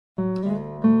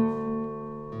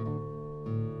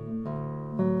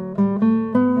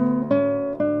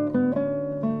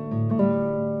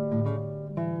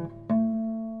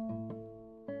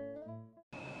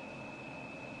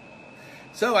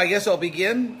So I guess I'll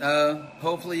begin.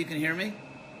 Hopefully you can hear me.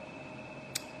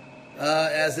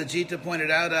 As Ajita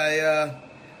pointed out,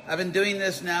 I've been doing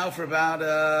this now for about,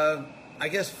 I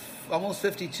guess, almost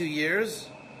 52 years,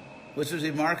 which is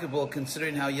remarkable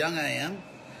considering how young I am.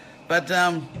 But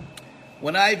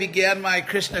when I began my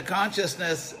Krishna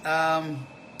consciousness,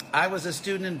 I was a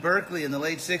student in Berkeley in the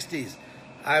late 60s.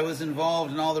 I was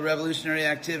involved in all the revolutionary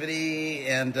activity,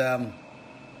 and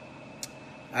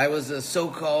I was a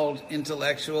so-called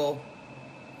intellectual,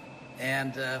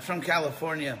 and from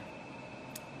California.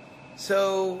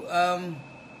 So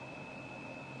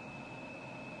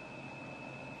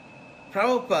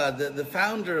Prabhupada, the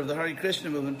founder of the Hare Krishna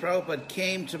movement, Prabhupada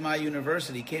came to my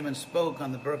university, came and spoke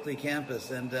on the Berkeley campus,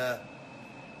 and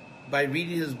by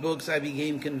reading his books, I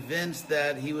became convinced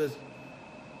that he was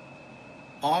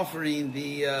offering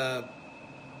the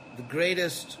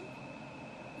greatest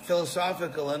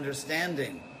philosophical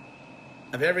understanding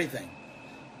of everything,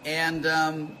 and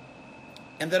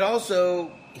that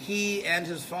also he and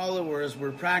his followers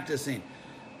were practicing.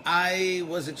 I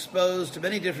was exposed to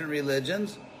many different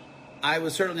religions. I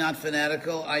was certainly not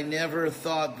fanatical. I never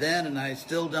thought then, and I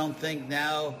still don't think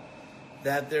now,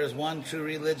 that there's one true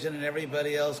religion and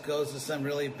everybody else goes to some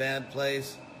really bad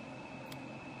place.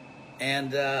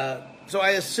 And so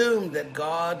I assumed that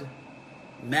God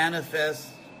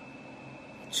manifests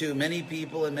to many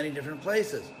people in many different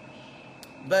places.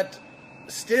 But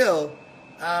still,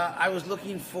 I was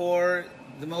looking for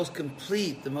the most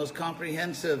complete, the most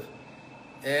comprehensive,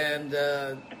 and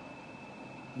the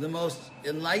most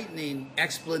enlightening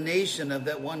explanation of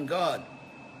that one God.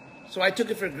 So I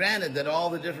took it for granted that all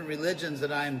the different religions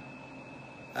that I'm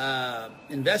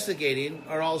investigating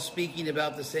are all speaking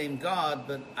about the same God,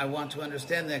 but I want to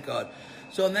understand that God.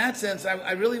 So in that sense,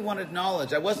 I really wanted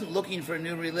knowledge. I wasn't looking for a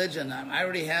new religion. I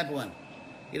already had one.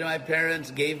 You know, my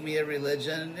parents gave me a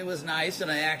religion. It was nice,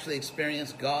 and I actually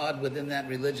experienced God within that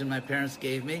religion my parents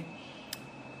gave me.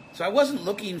 So I wasn't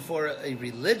looking for a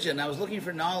religion. I was looking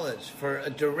for knowledge, for a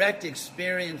direct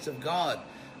experience of God.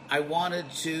 I wanted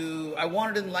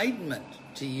enlightenment,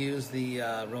 to use the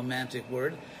romantic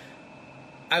word.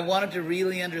 I wanted to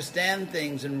really understand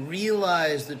things and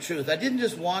realize the truth. I didn't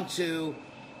just want to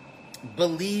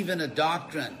believe in a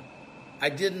doctrine. I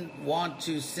didn't want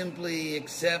to simply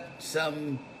accept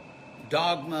some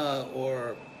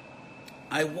dogma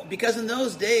because in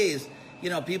those days,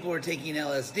 you know, people were taking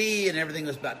LSD and everything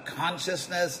was about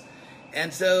consciousness.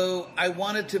 And so I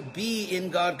wanted to be in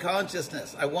God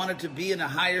consciousness. I wanted to be in a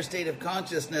higher state of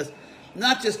consciousness,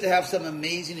 not just to have some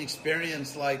amazing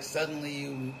experience like suddenly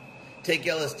you take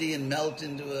LSD and melt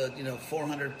into a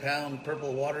 400-pound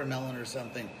purple watermelon or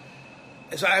something.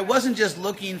 So I wasn't just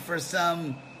looking for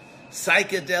some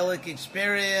psychedelic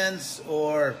experience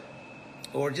or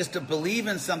just to believe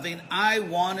in something. I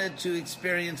wanted to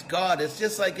experience God. It's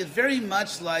very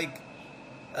much like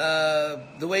the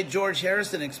way George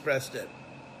Harrison expressed it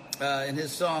in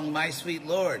his song, My Sweet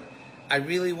Lord. I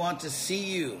really want to see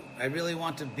you. I really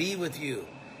want to be with you.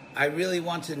 I really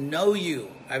want to know you.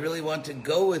 I really want to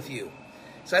go with you.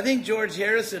 So I think George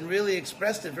Harrison really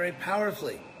expressed it very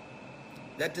powerfully.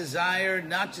 That desire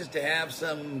not just to have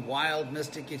some wild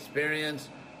mystic experience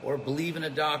or believe in a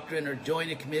doctrine or join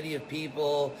a committee of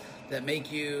people that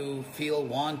make you feel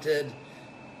wanted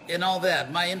and all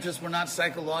that. My interests were not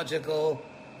psychological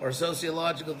or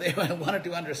sociological. I wanted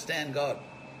to understand God.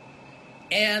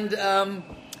 And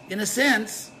in a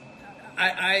sense,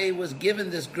 I was given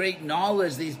this great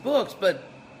knowledge, these books, but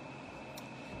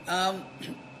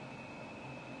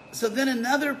so then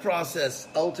another process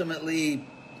ultimately,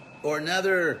 or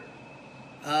another,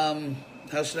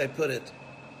 how should I put it,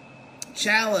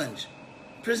 challenge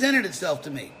presented itself to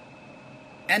me.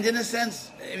 And in a sense,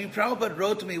 Prabhupada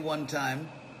wrote to me one time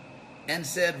and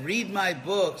said, read my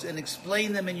books and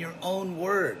explain them in your own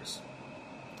words.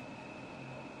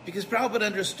 Because Prabhupada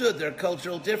understood there are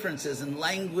cultural differences, and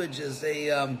language is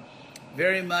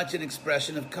very much an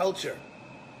expression of culture.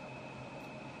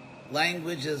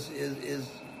 Language is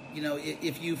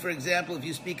if you, for example, if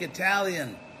you speak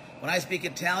Italian, when I speak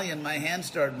Italian, my hands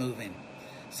start moving.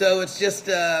 So it's just,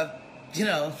 cosa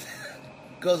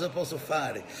posso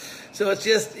fare. So it's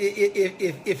just,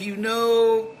 if you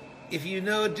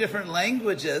know different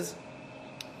languages,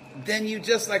 then you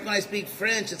just, like when I speak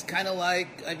French, it's kind of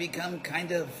like I become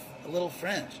kind of a little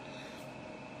French.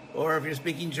 Or if you're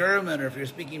speaking German, or if you're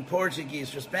speaking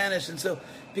Portuguese or Spanish. And so,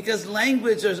 because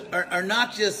languages are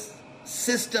not just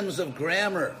systems of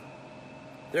grammar.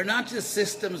 They're not just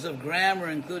systems of grammar,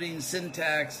 including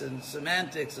syntax and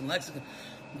semantics and lexicon,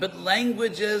 but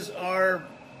languages are,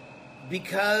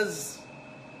 because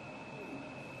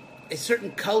a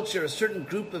certain culture, a certain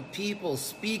group of people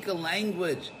speak a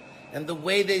language, and the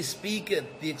way they speak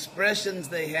it, the expressions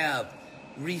they have,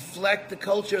 reflect the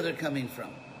culture they're coming from.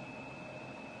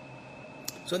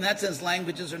 So in that sense,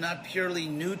 languages are not purely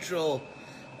neutral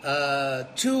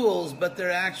tools, but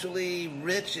they're actually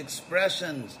rich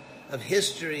expressions of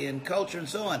history and culture and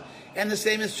so on. And the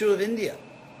same is true of India.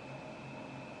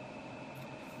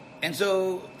 And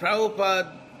so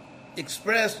Prabhupada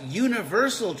expressed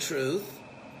universal truth,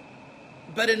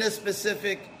 but in a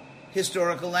specific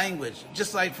historical language.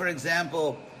 Just like, for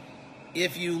example,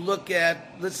 if you look at,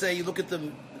 let's say you look at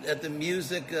the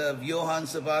music of Johann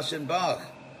Sebastian Bach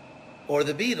or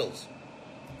the Beatles,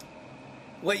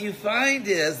 what you find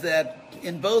is that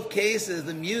in both cases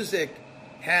the music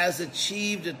has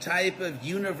achieved a type of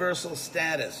universal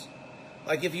status.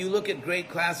 Like if you look at great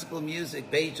classical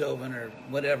music, Beethoven or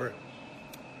whatever,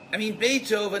 I mean,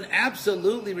 Beethoven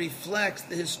absolutely reflects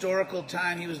the historical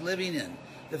time he was living in.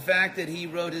 The fact that he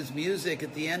wrote his music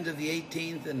at the end of the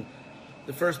 18th and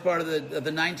the first part of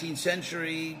the 19th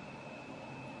century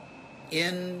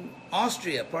in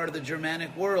Austria, part of the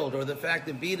Germanic world, or the fact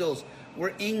that Beatles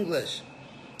were English,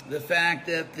 the fact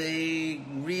that they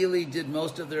really did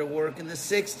most of their work in the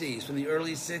 60s, from the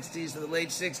early 60s to the late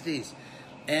 60s,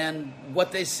 and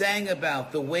what they sang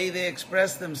about, the way they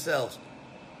expressed themselves,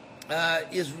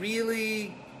 is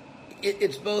really,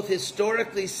 it's both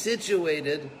historically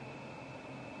situated,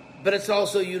 but it's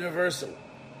also universal.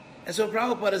 And so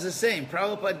Prabhupada is the same.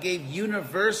 Prabhupada gave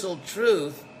universal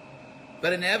truth,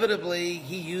 but inevitably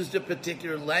he used a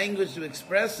particular language to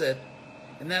express it,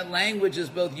 and that language is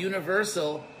both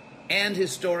universal and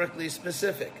historically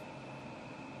specific.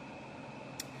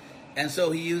 And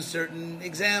so he used certain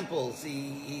examples,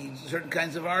 he certain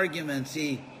kinds of arguments,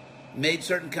 he made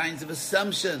certain kinds of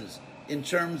assumptions in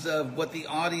terms of what the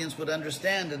audience would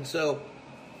understand. And so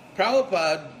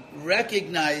Prabhupada,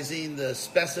 recognizing the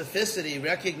specificity,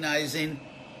 recognizing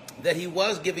that he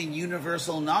was giving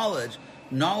universal knowledge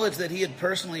that he had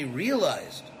personally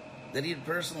realized, that he had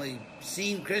personally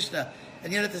seen Krishna,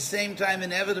 and yet at the same time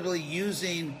inevitably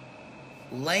using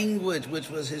language which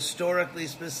was historically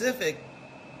specific,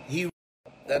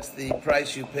 that's the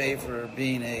price you pay for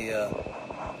being a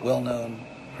well-known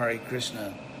Hare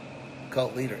Krishna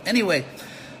cult leader. Anyway,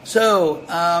 so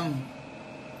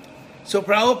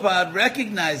Prabhupada,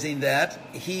 recognizing that,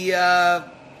 he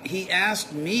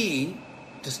asked me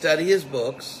to study his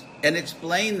books and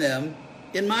explain them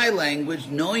in my language,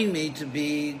 knowing me to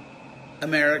be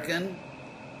American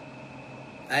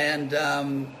and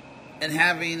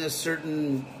having a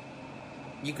certain,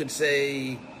 you could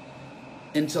say,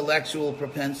 intellectual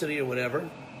propensity or whatever.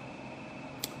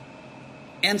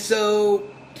 And so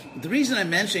the reason I'm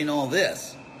mentioning all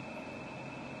this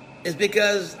is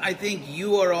because I think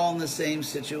you are all in the same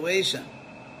situation.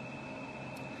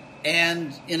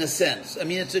 And in a sense, I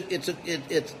mean,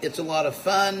 it's a lot of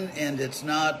fun, and it's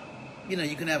not,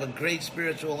 you can have a great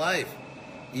spiritual life.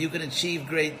 You can achieve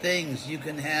great things. You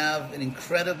can have an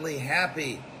incredibly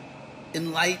happy,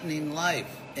 enlightening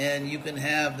life. And you can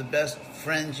have the best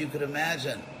friends you could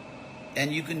imagine.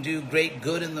 And you can do great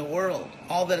good in the world.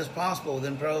 All that is possible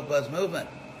within Prabhupada's movement.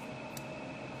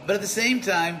 But at the same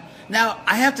time, now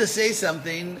I have to say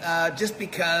something just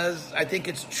because I think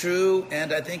it's true,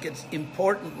 and I think it's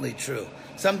importantly true.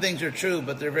 Some things are true,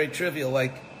 but they're very trivial.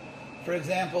 Like, for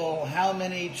example, how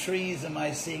many trees am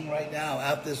I seeing right now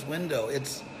out this window?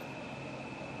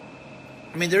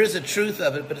 There is a truth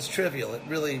of it, but it's trivial. It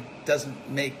really doesn't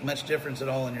make much difference at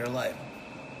all in your life.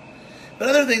 But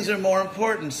other things are more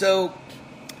important. So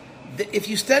if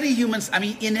you study humans,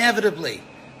 inevitably,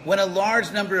 when a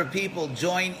large number of people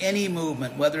join any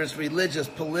movement, whether it's religious,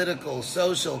 political,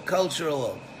 social,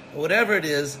 cultural, or whatever it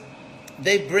is,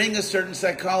 they bring a certain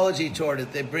psychology toward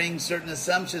it. They bring certain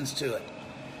assumptions to it.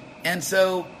 And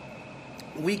so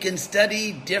we can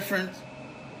study different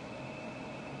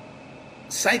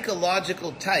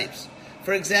psychological types.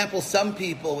 For example, some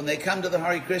people, when they come to the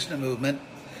Hare Krishna movement,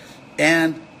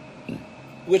 and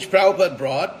which Prabhupada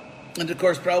brought, and of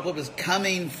course Prabhupada was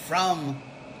coming from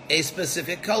a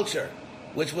specific culture,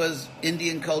 which was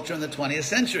Indian culture in the 20th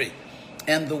century.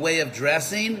 And the way of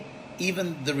dressing,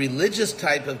 even the religious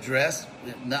type of dress,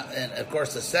 and of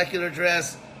course the secular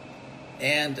dress,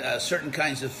 and certain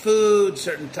kinds of food,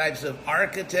 certain types of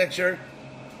architecture,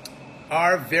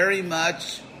 are very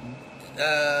much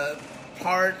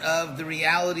part of the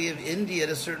reality of India at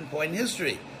a certain point in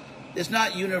history. It's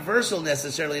not universal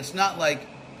necessarily. It's not like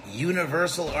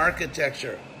universal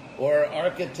architecture or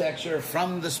architecture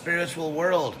from the spiritual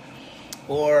world,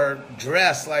 or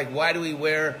dress, like why do we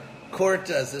wear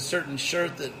kurtas, a certain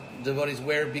shirt that devotees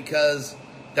wear because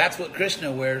that's what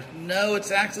Krishna wears. No,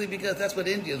 it's actually because that's what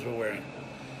Indians were wearing.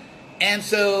 And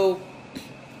so,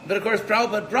 but of course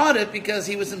Prabhupada brought it because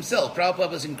he was himself.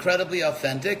 Prabhupada was incredibly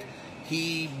authentic.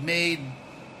 He made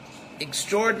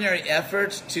extraordinary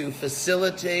efforts to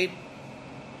facilitate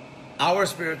our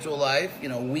spiritual life,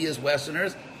 we as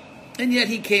Westerners, and yet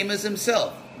he came as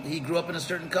himself. He grew up in a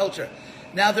certain culture.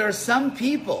 Now, there are some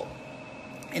people,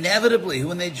 inevitably, who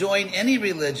when they join any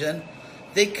religion,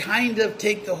 they kind of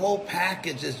take the whole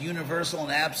package as universal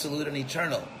and absolute and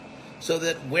eternal. So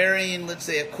that wearing, let's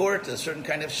say, a kurta, a certain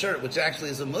kind of shirt, which actually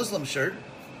is a Muslim shirt,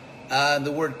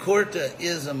 the word kurta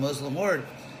is a Muslim word,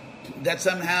 that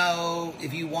somehow,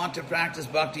 if you want to practice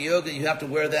bhakti yoga, you have to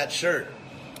wear that shirt,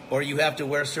 or you have to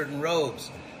wear certain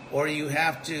robes, or you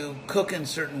have to cook in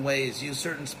certain ways, use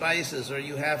certain spices, or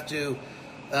you have to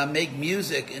make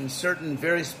music in certain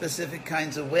very specific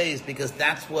kinds of ways, because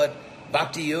that's what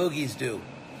bhakti yogis do.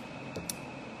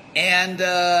 And,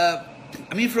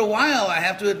 for a while, I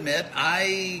have to admit,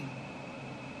 I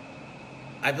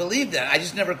believed that. I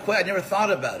just never quit. I never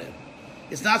thought about it.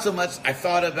 It's not so much I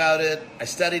thought about it, I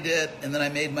studied it, and then I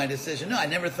made my decision. No, I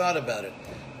never thought about it.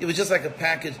 It was just like a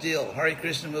package deal. Hare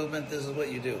Krishna movement, this is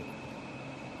what you do.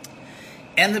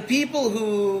 And the people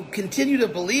who continue to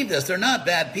believe this, they're not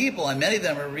bad people. And many of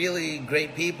them are really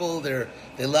great people.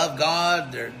 They love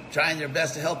God. They're trying their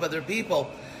best to help other people.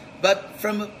 But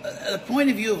from a point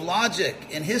of view of logic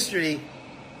and history,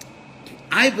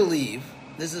 I believe,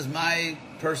 this is my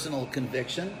personal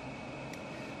conviction,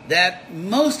 that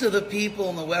most of the people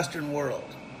in the Western world,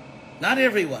 not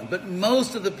everyone, but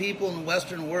most of the people in the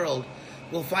Western world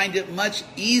will find it much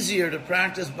easier to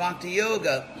practice bhakti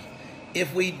yoga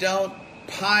if we don't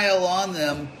pile on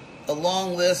them a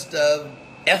long list of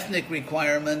ethnic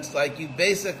requirements, like you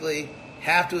basically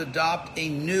have to adopt a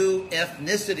new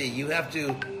ethnicity. You have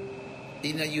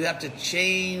to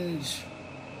change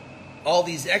all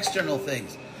these external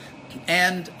things.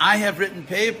 And I have written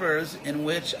papers in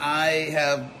which I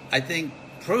have, I think,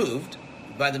 proved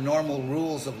by the normal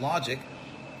rules of logic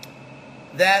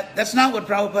that that's not what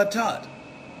Prabhupada taught.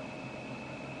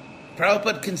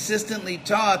 Prabhupada consistently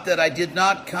taught that I did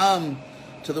not come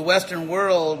to the Western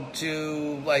world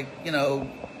to,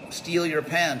 steal your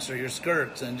pants or your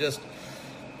skirts and just,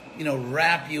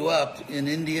 wrap you up in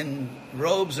Indian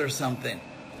robes or something.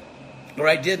 Or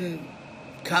I didn't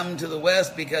come to the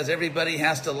West because everybody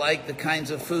has to like the kinds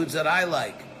of foods that I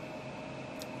like.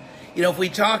 If we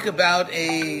talk about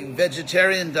a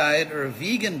vegetarian diet or a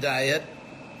vegan diet,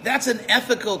 that's an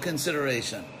ethical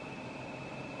consideration.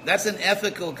 That's an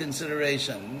ethical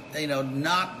consideration,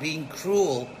 not being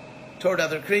cruel toward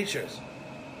other creatures.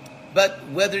 But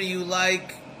whether you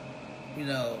like,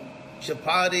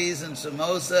 chapatis and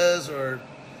samosas or,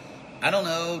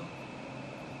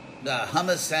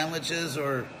 hummus sandwiches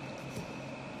or,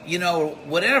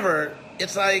 whatever,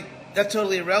 it's like, that's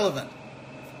totally irrelevant.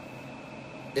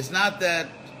 It's not that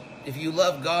if you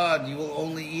love God, you will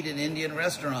only eat in Indian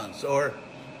restaurants, or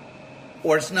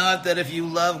it's not that if you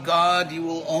love God, you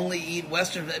will only eat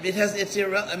Western. It's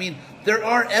irrelevant. There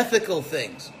are ethical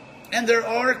things, and there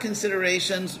are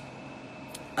considerations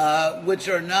which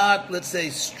are not, let's say,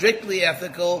 strictly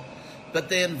ethical, but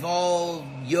they involve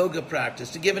yoga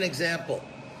practice. To give an example,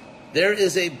 there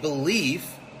is a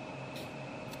belief,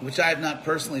 which I have not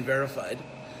personally verified,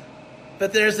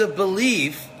 but there's a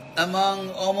belief among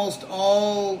almost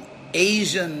all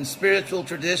Asian spiritual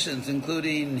traditions,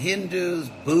 including Hindus,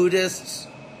 Buddhists,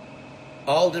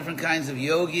 all different kinds of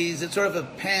yogis. It's sort of a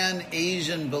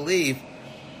pan-Asian belief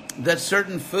that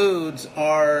certain foods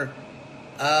are,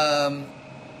 how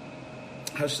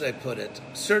should I put it?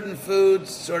 Certain foods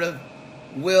sort of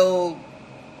will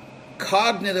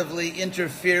cognitively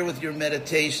interfere with your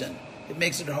meditation. It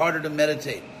makes it harder to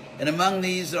meditate. And among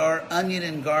these are onion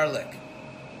and garlic.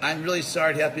 I'm really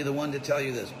sorry to have to be the one to tell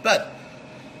you this. But,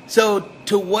 so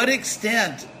to what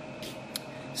extent,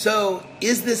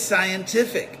 is this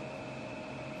scientific?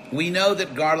 We know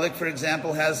that garlic, for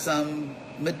example, has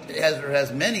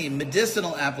many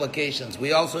medicinal applications.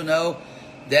 We also know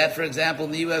that, for example,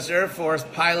 in the U.S. Air Force,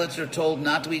 pilots are told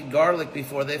not to eat garlic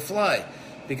before they fly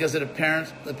because it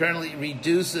apparently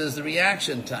reduces the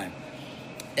reaction time.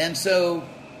 And so,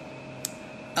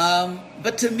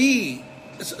 but to me,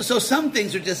 so some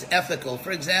things are just ethical.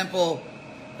 For example,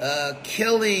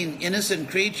 killing innocent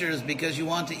creatures because you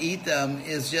want to eat them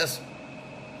it's just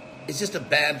a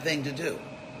bad thing to do.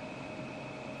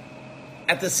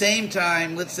 At the same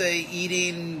time, let's say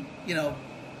eating,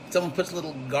 someone puts a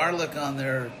little garlic on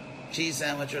their cheese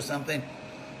sandwich or something.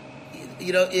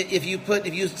 If you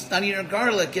use onion or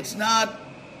garlic, it's not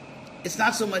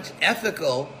so much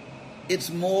ethical.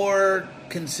 It's more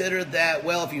considered that,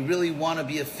 well, if you really want to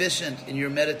be efficient in your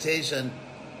meditation,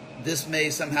 this may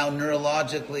somehow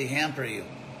neurologically hamper you.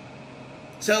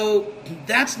 So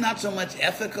that's not so much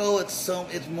ethical.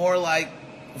 It's more like,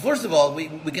 first of all, we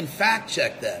can fact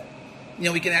check that.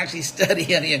 We can actually study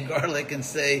honey and garlic and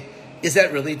say, is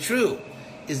that really true?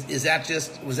 Was that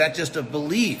just a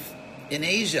belief in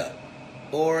Asia,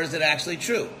 or is it actually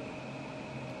true?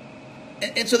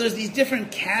 And so there's these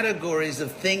different categories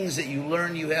of things that you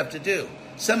learn you have to do.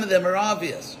 Some of them are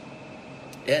obvious,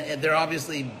 and they're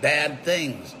obviously bad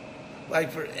things.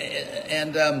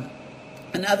 And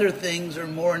other things are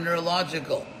more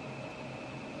neurological.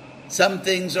 Some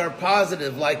things are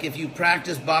positive, like if you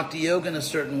practice bhakti yoga in a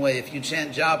certain way, if you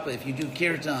chant japa, if you do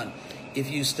kirtan,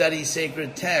 if you study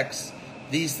sacred texts,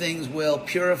 these things will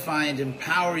purify and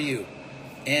empower you,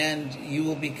 and you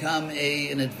will become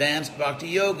an advanced bhakti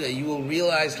yoga. You will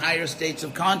realize higher states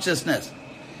of consciousness.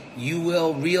 You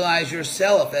will realize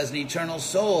yourself as an eternal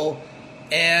soul,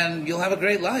 and you'll have a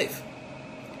great life.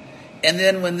 And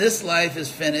then when this life is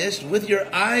finished, with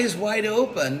your eyes wide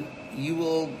open, you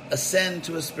will ascend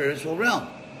to a spiritual realm.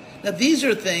 Now, these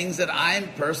are things that I'm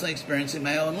personally experiencing in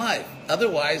my own life.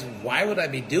 Otherwise, why would I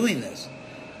be doing this?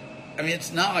 I mean,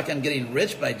 it's not like I'm getting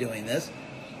rich by doing this.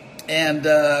 And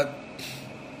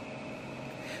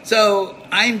so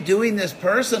I'm doing this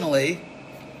personally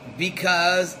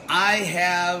because I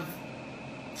have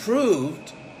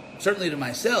proved, certainly to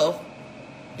myself,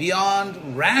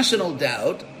 beyond rational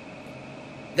doubt,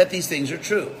 that these things are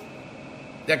true.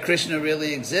 That Krishna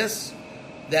really exists,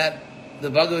 that the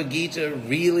Bhagavad Gita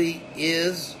really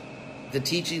is the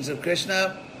teachings of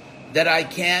Krishna, that I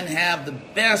can have the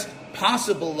best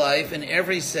possible life in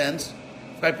every sense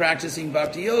by practicing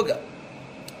bhakti yoga.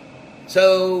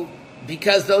 So,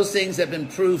 because those things have been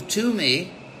proved to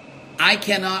me, I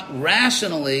cannot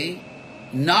rationally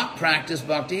not practice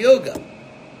bhakti yoga.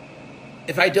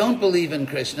 If I don't believe in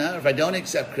Krishna, or if I don't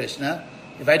accept Krishna,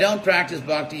 if I don't practice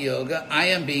bhakti yoga, I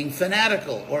am being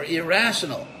fanatical or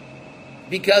irrational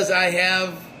because I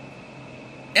have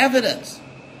evidence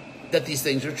that these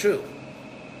things are true.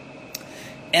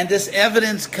 And this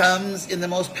evidence comes in the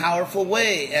most powerful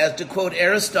way, as to quote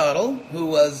Aristotle, who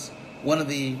was one of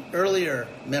the earlier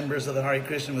members of the Hare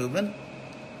Krishna movement.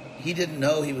 He didn't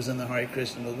know he was in the Hare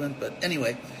Krishna movement, but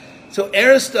anyway. So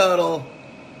Aristotle,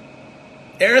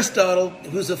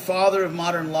 who's the father of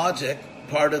modern logic,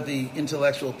 part of the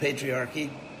intellectual patriarchy,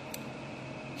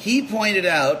 he pointed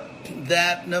out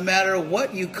that no matter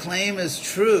what you claim is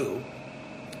true,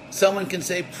 someone can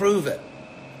say, prove it.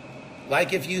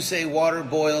 Like if you say water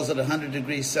boils at 100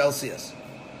 degrees Celsius.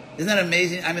 Isn't that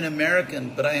amazing? I'm an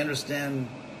American, but I understand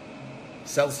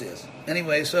Celsius.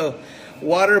 Anyway, so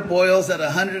water boils at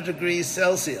 100 degrees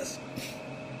Celsius.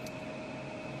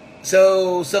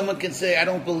 So someone can say, I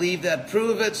don't believe that,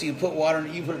 prove it. So you put water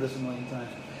in, you've heard this a million times.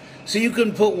 So you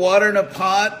can put water in a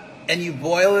pot and you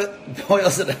boil it, it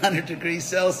boils at 100 degrees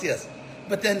Celsius.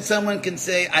 But then someone can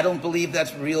say, I don't believe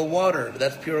that's real water,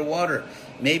 that's pure water.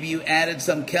 Maybe you added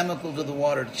some chemical to the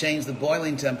water to change the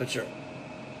boiling temperature.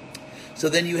 So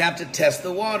then you have to test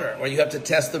the water, or you have to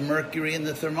test the mercury in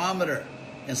the thermometer.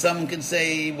 And someone can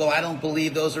say, well, I don't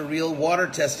believe those are real water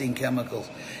testing chemicals.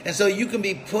 And so you can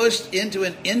be pushed into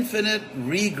an infinite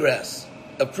regress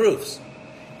of proofs.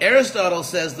 Aristotle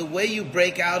says the way you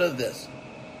break out of this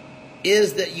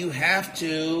is that you have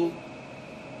to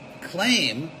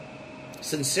claim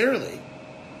sincerely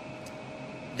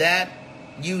that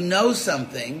you know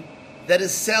something that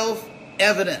is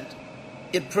self-evident.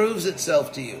 It proves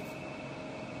itself to you.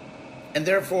 And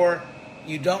therefore,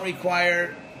 you don't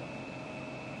require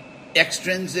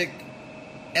extrinsic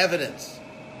evidence.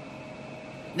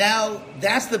 Now,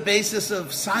 that's the basis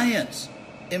of science,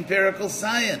 empirical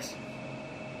science.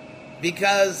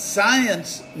 Because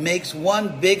science makes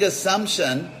one big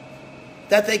assumption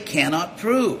that they cannot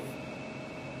prove.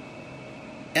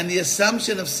 And the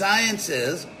assumption of science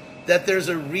is that there's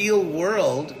a real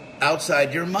world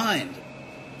outside your mind.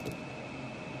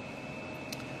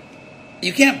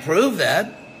 You can't prove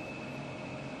that.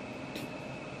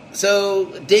 So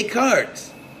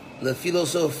Descartes, le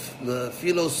philosophe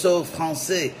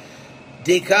français,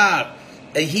 Descartes,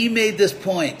 he made this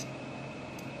point.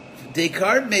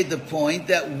 Descartes made the point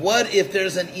that what if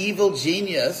there's an evil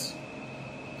genius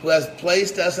who has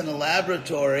placed us in a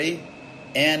laboratory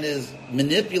and is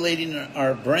manipulating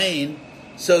our brain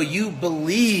so you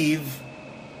believe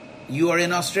you are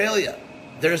in Australia.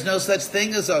 There's no such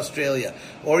thing as Australia.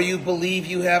 Or you believe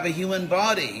you have a human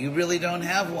body. You really don't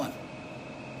have one.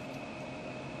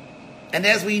 And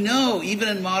as we know, even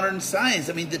in modern science,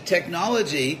 I mean, the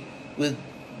technology with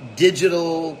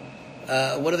digital,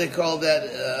 what do they call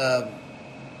that?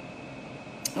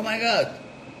 Oh my God.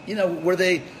 You know, were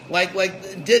they like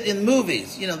did in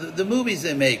movies, you know, the movies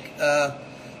they make,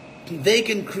 they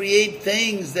can create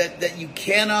things that you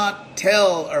cannot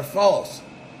tell are false.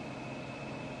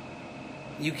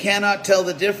 You cannot tell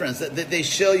the difference. That they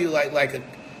show you like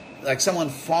someone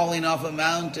falling off a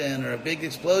mountain or a big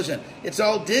explosion. It's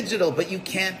all digital, but you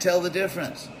can't tell the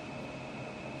difference.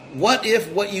 What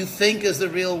if what you think is the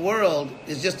real world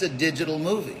is just a digital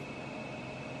movie?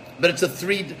 But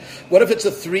what if it's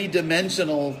a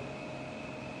three-dimensional?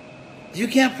 You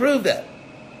can't prove that.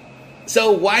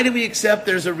 So why do we accept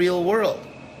there's a real world?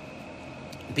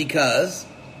 Because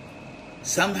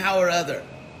somehow or other,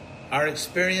 our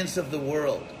experience of the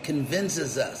world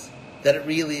convinces us that it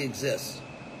really exists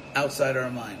outside our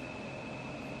mind.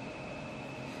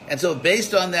 And so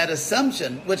based on that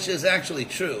assumption, which is actually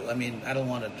true, I mean, I don't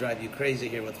want to drive you crazy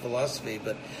here with philosophy,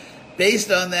 but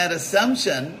based on that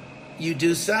assumption, you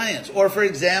do science. Or for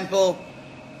example,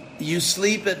 you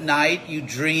sleep at night, you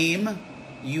dream,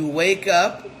 you wake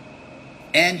up,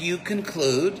 and you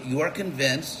conclude, you are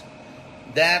convinced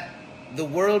that the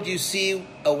world you see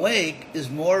awake is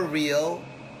more real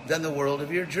than the world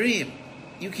of your dream.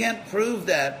 You can't prove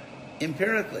that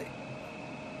empirically,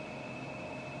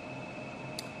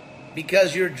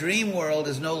 because your dream world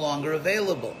is no longer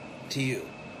available to you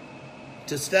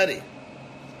to study.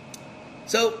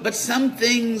 So, but some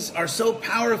things are so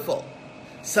powerful,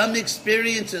 some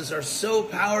experiences are so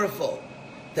powerful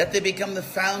that they become the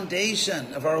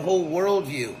foundation of our whole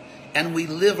worldview, and we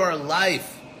live our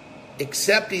life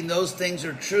accepting those things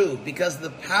are true because of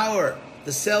the power,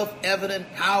 the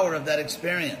self-evident power of that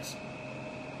experience.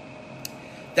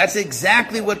 That's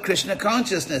exactly what Krishna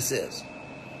consciousness is.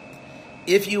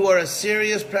 If you are a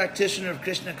serious practitioner of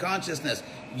Krishna consciousness,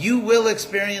 you will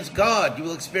experience God. You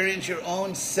will experience your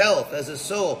own self as a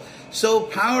soul so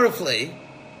powerfully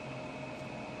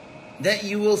that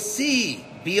you will see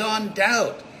beyond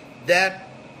doubt that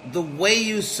the way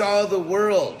you saw the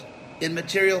world in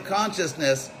material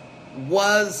consciousness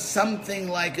was something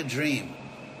like a dream,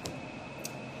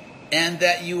 and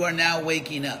that you are now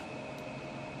waking up.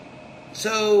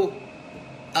 So,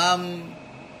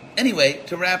 anyway,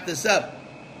 to wrap this up,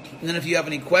 and then if you have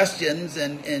any questions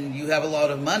and you have a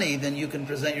lot of money, then you can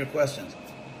present your questions.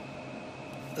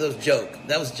 That was joke.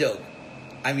 That was joke.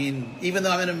 I mean, even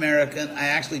though I'm an American, I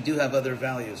actually do have other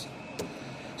values.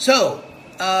 So,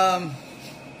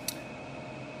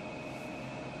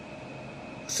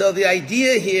 so the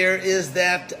idea here is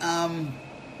that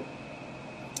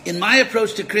in my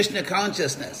approach to Krishna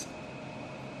consciousness,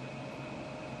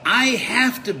 I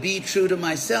have to be true to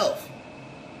myself.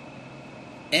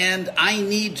 And I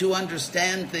need to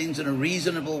understand things in a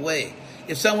reasonable way.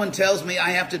 If someone tells me I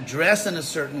have to dress in a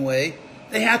certain way,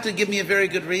 they have to give me a very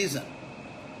good reason.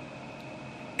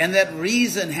 And that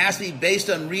reason has to be based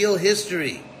on real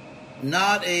history,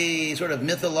 not a sort of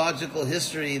mythological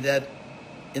history that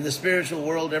in the spiritual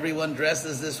world everyone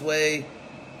dresses this way,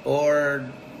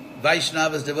 or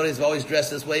Vaishnavas, devotees have always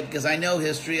dressed this way, because I know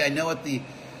history, I know what the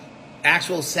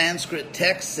actual Sanskrit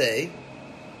texts say,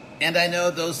 and I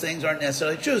know those things aren't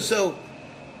necessarily true. So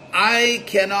I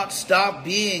cannot stop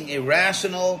being a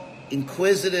rational,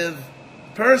 inquisitive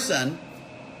person.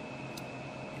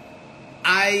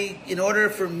 In order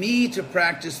for me to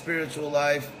practice spiritual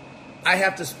life, I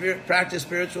have to practice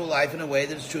spiritual life in a way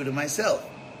that is true to myself.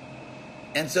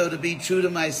 And so to be true to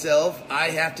myself, I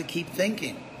have to keep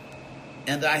thinking.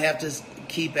 And I have to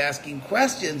keep asking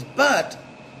questions. But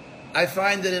I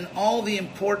find that in all the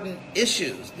important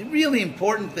issues, the really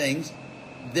important things,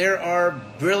 there are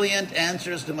brilliant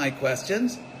answers to my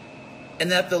questions.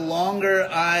 And that the longer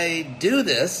I do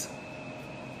this,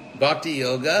 bhakti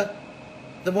yoga,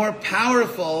 the more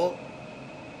powerful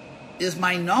is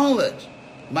my knowledge,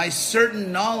 my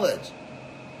certain knowledge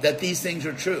that these things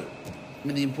are true. I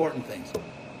mean, the important things.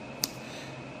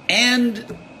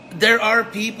 And there are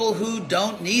people who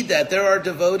don't need that. There are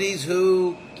devotees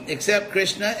who accept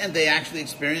Krishna and they actually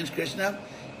experience Krishna,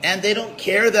 and they don't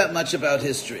care that much about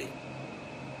history.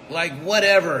 Like,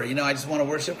 whatever, I just want to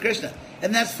worship Krishna.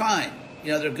 And that's fine.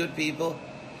 They're good people.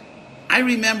 I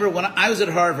remember when I was at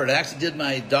Harvard, I actually did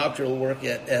my doctoral work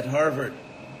at Harvard.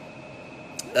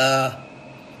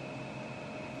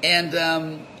 And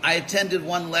I attended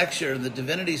one lecture in the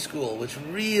divinity school, which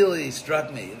really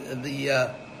struck me.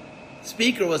 The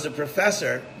speaker was a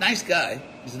professor, nice guy.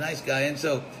 He's a nice guy. And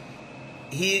so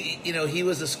he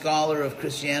was a scholar of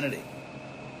Christianity.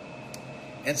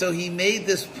 And so he made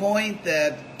this point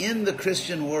that in the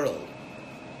Christian world,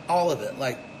 all of it,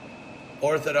 like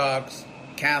Orthodox,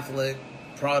 Catholic,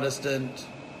 Protestant,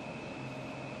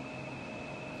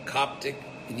 Coptic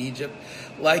in Egypt,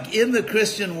 like in the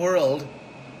Christian world,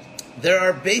 there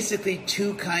are basically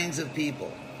two kinds of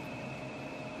people.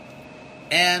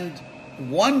 And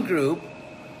one group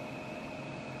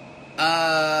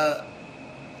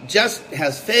just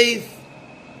has faith,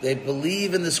 they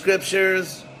believe in the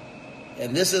scriptures,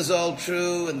 and this is all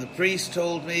true, and the priest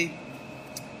told me,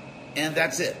 and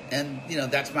that's it. And,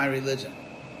 that's my religion.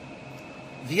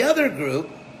 The other group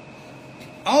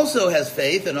also has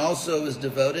faith and also is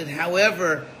devoted.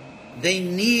 However, they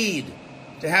need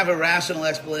to have a rational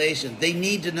explanation. They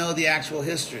need to know the actual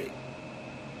history.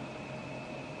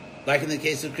 Like in the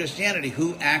case of Christianity,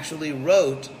 who actually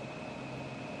wrote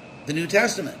the New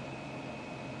Testament?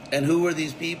 And who were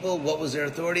these people? What was their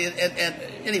authority? And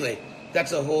anyway,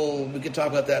 that's we could talk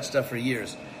about that stuff for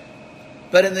years.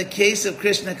 But in the case of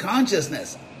Krishna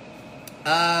consciousness,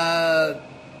 I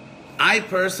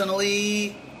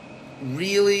personally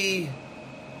really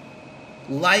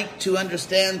like to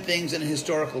understand things in a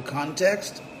historical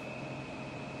context.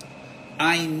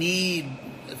 I need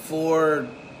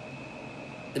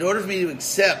in order for me to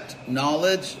accept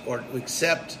knowledge or to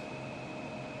accept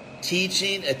a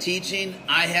teaching,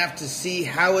 I have to see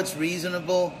how it's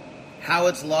reasonable, how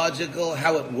it's logical,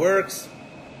 how it works.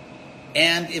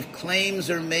 And if claims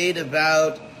are made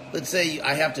about, let's say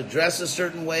I have to dress a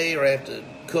certain way or I have to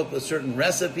cook with certain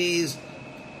recipes,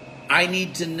 I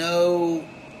need to know,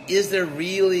 is there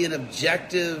really an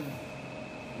objective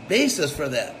basis for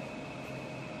that?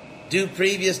 Do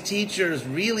previous teachers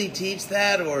really teach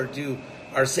that, or do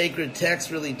our sacred texts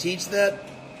really teach that?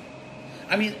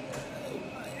 I mean,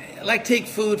 like take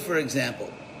food, for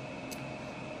example.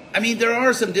 I mean, there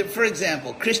are for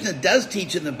example, Krishna does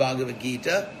teach in the Bhagavad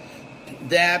Gita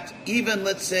that even,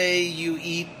 let's say, you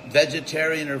eat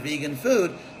vegetarian or vegan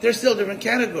food, there's still different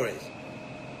categories.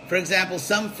 For example,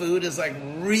 some food is like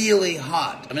really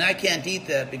hot. I mean, I can't eat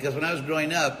that because when I was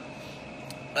growing up,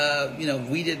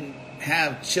 we didn't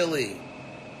have chili.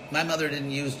 My mother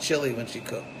didn't use chili when she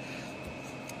cooked.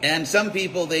 And some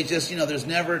people, they just, there's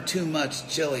never too much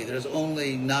chili. There's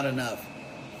only not enough.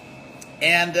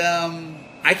 And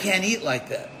I can't eat like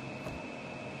that.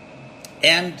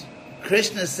 And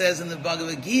Krishna says in the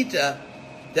Bhagavad Gita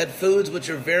that foods which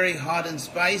are very hot and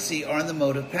spicy are in the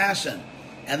mode of passion.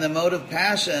 And the mode of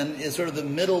passion is sort of the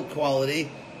middle quality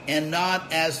and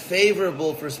not as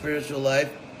favorable for spiritual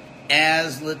life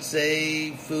as, let's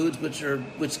say, foods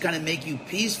which kind of make you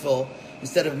peaceful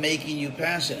instead of making you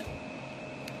passionate.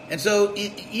 And so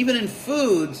even in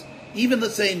foods, even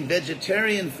let's say in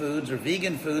vegetarian foods or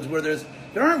vegan foods where there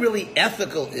aren't really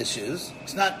ethical issues,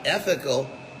 it's not ethical,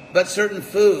 but certain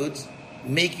foods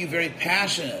make you very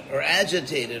passionate or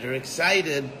agitated or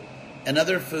excited, and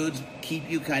other foods keep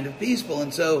you kind of peaceful.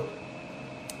 And so,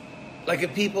 like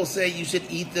if people say you should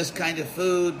eat this kind of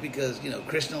food because,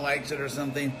 Krishna likes it or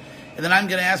something, and then I'm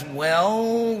going to ask,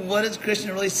 well, what does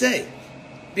Krishna really say?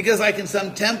 Because like in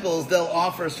some temples, they'll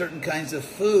offer certain kinds of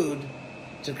food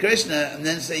to Krishna and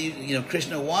then say,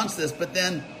 Krishna wants this. But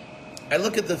then I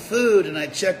look at the food and I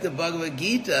check the Bhagavad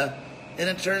Gita, and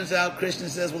it turns out Krishna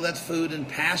says, well, that's food in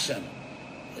passion,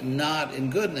 not in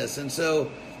goodness. And so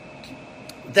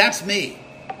that's me.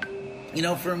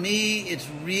 For me, it's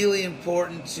really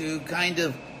important to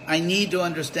I need to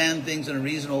understand things in a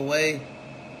reasonable way.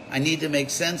 I need to make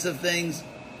sense of things.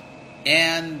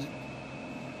 And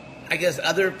I guess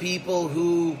other people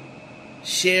who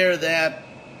share that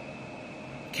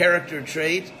character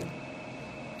trait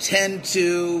tend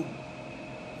to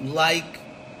like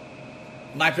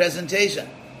my presentation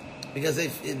because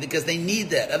they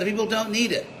need that. Other people don't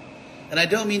need it. And I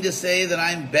don't mean to say that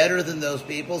I'm better than those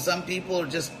people. Some people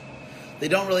they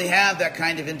don't really have that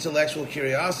kind of intellectual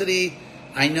curiosity.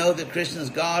 I know that Krishna is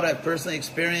God. I've personally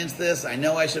experienced this. I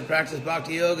know I should practice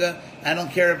bhakti yoga. I don't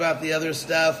care about the other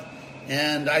stuff.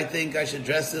 And I think I should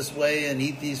dress this way and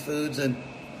eat these foods. And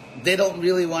they don't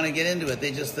really want to get into it.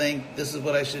 They just think this is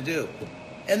what I should do.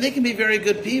 And they can be very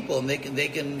good people. And they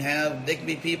can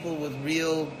be people with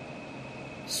real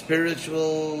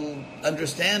spiritual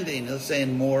understanding, let's say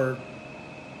in more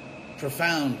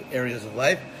profound areas of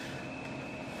life.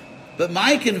 But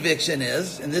my conviction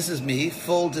is, and this is me,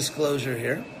 full disclosure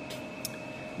here,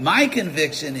 my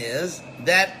conviction is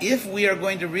that if we are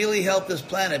going to really help this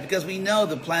planet, because we know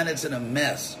the planet's in a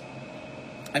mess.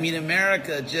 I mean,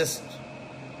 America just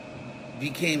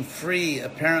became free,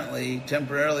 apparently,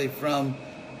 temporarily, from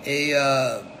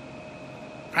practically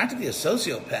a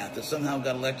sociopath that somehow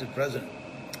got elected president.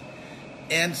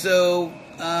 And so,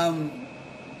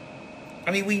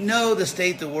 we know the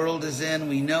state the world is in.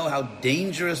 We know how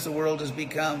dangerous the world has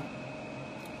become.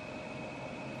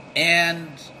 And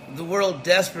the world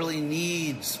desperately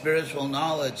needs spiritual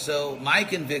knowledge. So my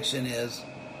conviction is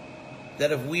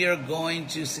that if we are going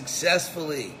to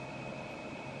successfully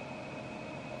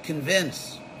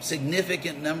convince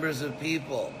significant numbers of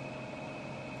people,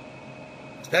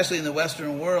 especially in the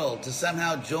Western world, to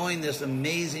somehow join this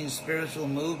amazing spiritual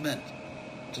movement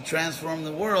to transform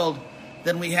the world,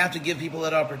 then we have to give people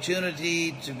that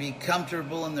opportunity to be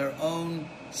comfortable in their own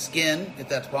skin, if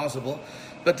that's possible.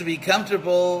 But to be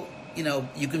comfortable,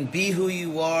 you can be who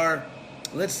you are.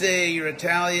 Let's say you're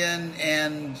Italian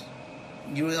and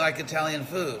you really like Italian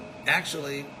food.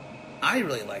 Actually, I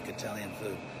really like Italian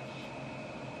food.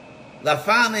 La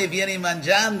fame viene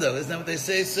mangiando, isn't that what they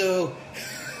say? So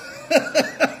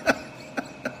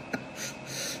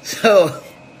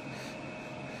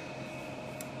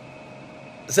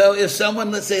if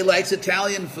someone, let's say, likes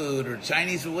Italian food or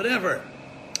Chinese or whatever,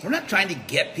 we're not trying to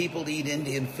get people to eat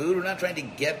Indian food. We're not trying to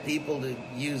get people to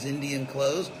use Indian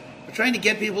clothes. We're trying to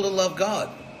get people to love God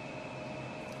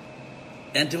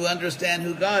and to understand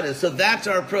who God is. So that's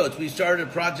our approach. We started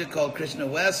a project called Krishna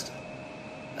West,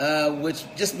 which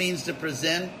just means to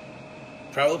present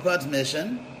Prabhupada's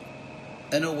mission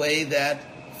in a way that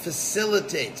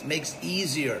facilitates, makes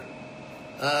easier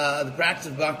the practice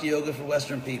of Bhakti Yoga for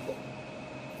Western people.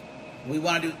 We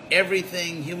want to do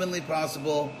everything humanly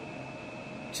possible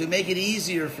to make it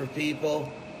easier for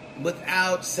people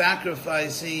without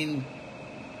sacrificing,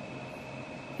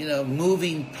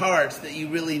 moving parts that you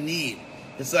really need.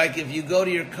 It's like if you go to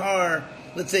your car,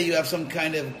 let's say you have some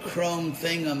kind of chrome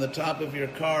thing on the top of your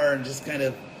car and just kind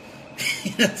of,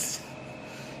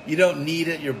 you don't need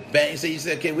it. So you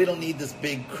say, okay, we don't need this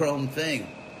big chrome thing.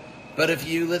 But if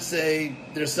you, let's say,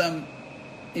 there's some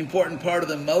important part of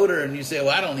the motor and you say, well,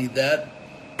 I don't need that,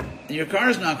 and your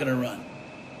car's not going to run.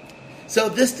 So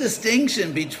this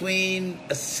distinction between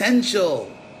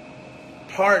essential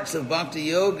parts of Bhakti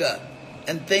Yoga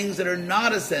and things that are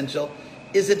not essential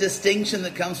is a distinction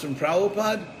that comes from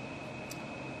Prabhupada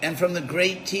and from the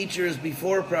great teachers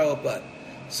before Prabhupada.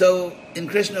 So in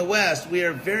Krishna West, we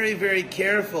are very, very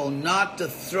careful not to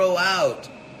throw out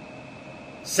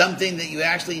something that you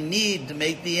actually need to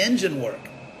make the engine work.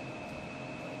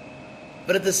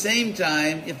 But at the same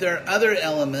time, if there are other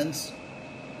elements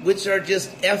which are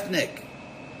just ethnic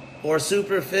or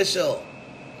superficial,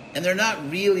 and they're not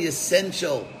really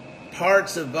essential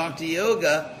parts of Bhakti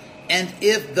Yoga, and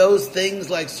if those things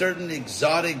like certain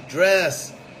exotic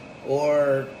dress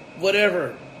or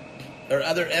whatever, or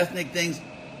other ethnic things,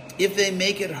 if they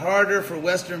make it harder for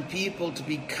Western people to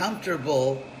be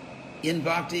comfortable in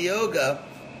Bhakti Yoga,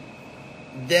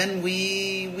 then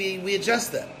we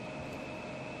adjust that.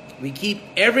 We keep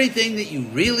everything that you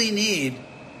really need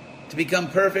to become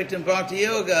perfect in Bhakti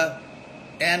Yoga,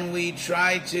 and we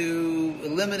try to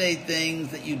eliminate things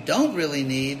that you don't really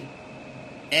need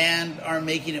and are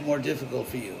making it more difficult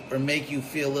for you or make you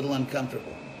feel a little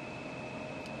uncomfortable.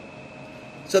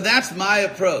 So that's my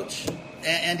approach,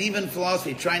 and even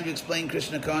philosophy, trying to explain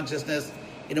Krishna consciousness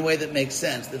in a way that makes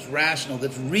sense, that's rational,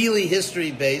 that's really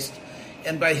history-based.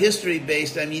 And by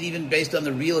history-based, I mean even based on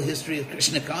the real history of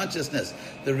Krishna consciousness,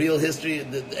 the real history,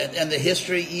 and the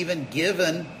history even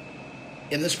given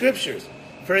in the scriptures.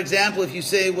 For example, if you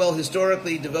say, well,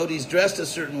 historically devotees dressed a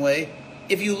certain way,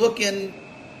 if you look in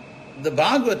the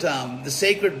Bhagavatam, the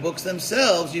sacred books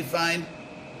themselves, you find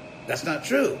that's not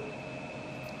true.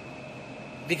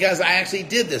 Because I actually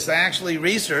did this. I actually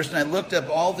researched and I looked up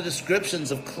all the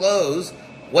descriptions of clothes.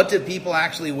 What did people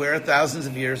actually wear thousands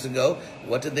of years ago?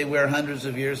 What did they wear hundreds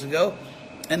of years ago?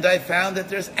 And I found that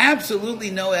there's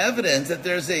absolutely no evidence that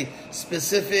there's a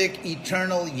specific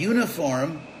eternal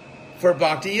uniform for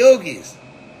Bhakti Yogis.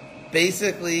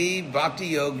 Basically, Bhakti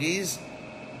Yogis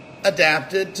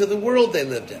adapted to the world they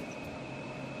lived in.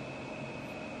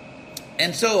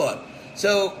 And so on.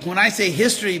 So when I say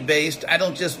history-based, I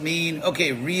don't just mean,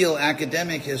 okay, real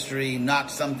academic history,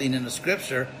 not something in the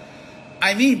scripture.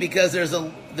 I mean because there's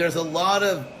a lot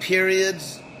of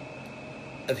periods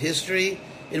of history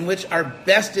in which our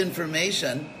best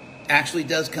information actually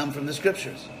does come from the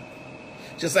scriptures.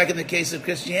 Just like in the case of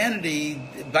Christianity,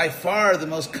 by far the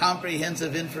most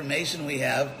comprehensive information we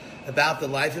have about the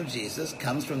life of Jesus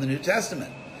comes from the New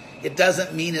Testament. It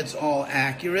doesn't mean it's all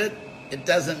accurate. It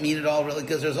doesn't mean it all really,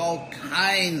 because there's all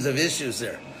kinds of issues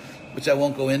there, which I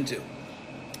won't go into.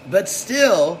 But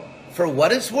still, for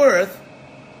what it's worth,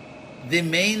 the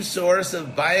main source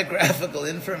of biographical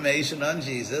information on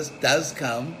Jesus does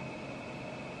come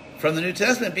from the New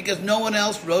Testament, because no one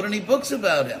else wrote any books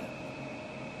about him.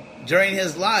 During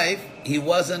his life, he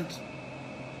wasn't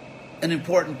an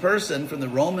important person from the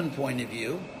Roman point of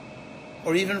view,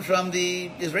 or even from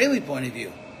the Israeli point of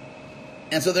view.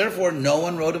 And so therefore, no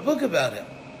one wrote a book about him.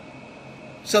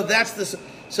 So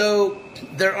So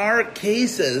there are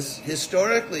cases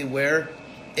historically where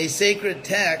a sacred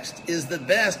text is the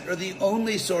best or the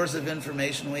only source of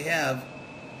information we have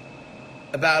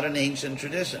about an ancient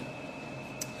tradition.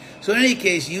 So in any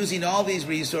case, using all these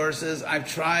resources, I'm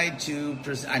trying to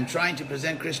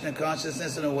present Krishna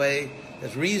consciousness in a way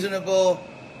that's reasonable,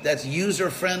 that's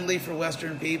user-friendly for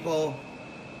Western people,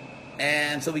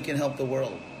 and so we can help the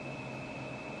world.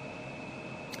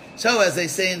 So as they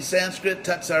say in Sanskrit,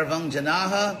 Tat Sarvang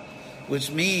Janaha,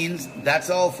 which means that's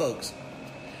all, folks.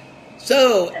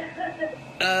 So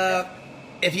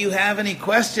if you have any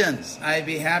questions, I'd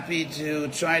be happy to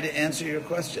try to answer your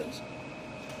questions.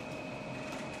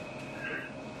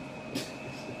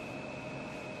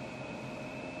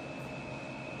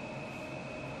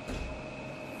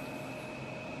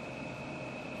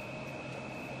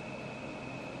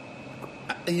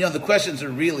 You know, the questions are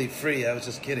really free. I was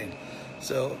just kidding.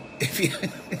 So, if you...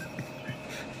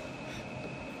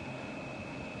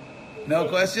 No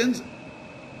questions?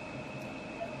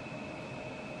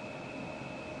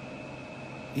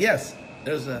 Yes,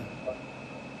 there's a...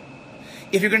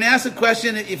 If you're going to ask a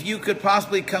question, if you could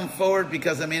possibly come forward,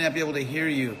 because I may not be able to hear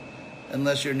you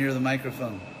unless you're near the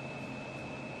microphone.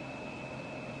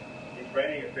 It's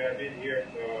raining a fair bit here,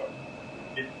 so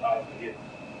it's hard to hear.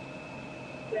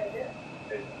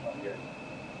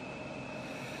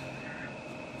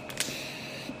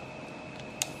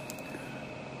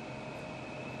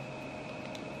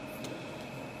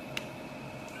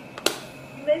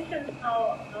 You mentioned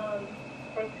how,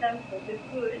 for example, the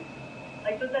food.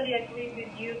 I totally agree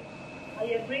with you. I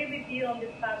agree with you on the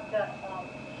fact that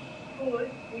food,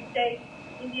 we take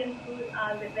Indian food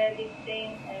as a Vedic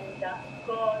thing, and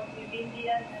God is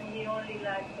Indian and He only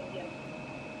likes Indian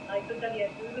food. I totally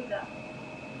agree with that.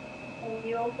 And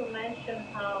you also mentioned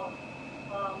how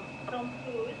some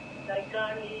foods, like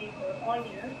garlic or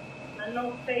onions, are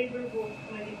not favorable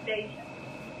to meditation.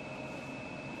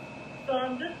 So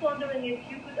I'm just wondering if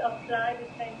you could apply the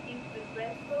same thing to the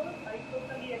dress code. I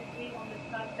totally agree on the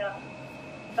fact that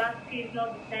bhakti is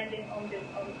not dependent on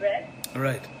dress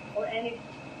Right. or any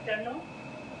external.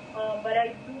 But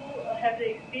I do have the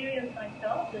experience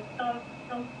myself that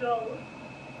some clothes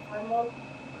are more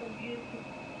conducive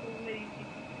to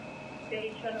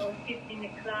meditation or sitting in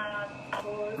a class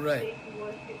or Right. taking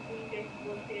worship,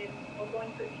 or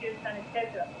going to church and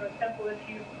etc. For example, if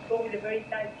you go with a very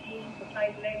tight jeans or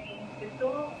tight leggings,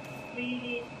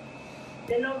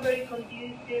 they're not very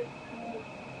conducive to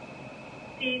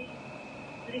sit,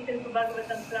 listen to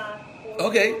Bhagavatam class or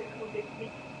Okay. go to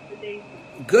the day.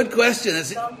 Good question.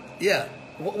 Yeah.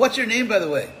 What's your name, by the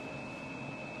way?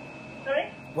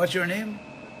 Sorry? What's your name?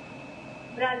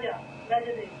 Raja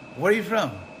Devi. Where are you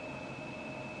from?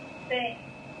 Spain.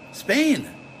 Spain.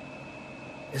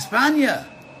 España.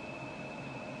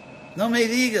 No me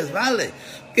digas, vale.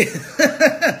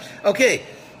 Okay,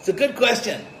 it's a good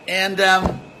question. And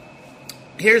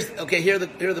here are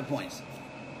the points.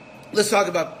 Let's talk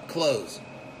about clothes.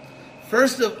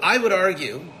 First I would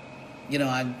argue,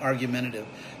 I'm argumentative,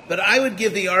 but I would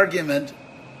give the argument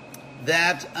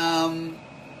that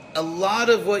a lot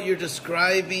of what you're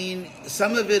describing,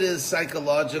 some of it is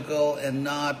psychological and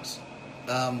not...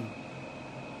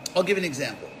 I'll give you an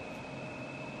example.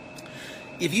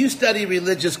 If you study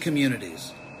religious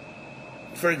communities,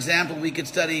 for example, we could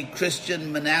study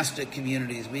Christian monastic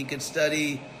communities, we could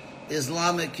study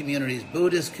Islamic communities,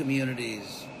 Buddhist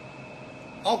communities,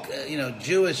 all,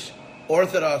 Jewish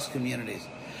Orthodox communities.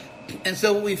 And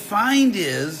so what we find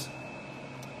is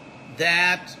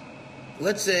that,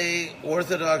 let's say,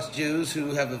 Orthodox Jews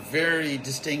who have a very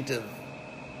distinctive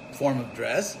form of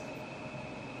dress,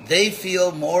 they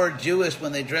feel more Jewish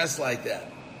when they dress like that.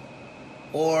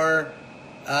 Or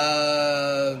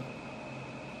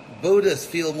Buddhists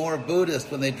feel more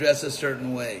Buddhist when they dress a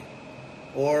certain way.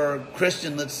 Or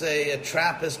Christian, let's say a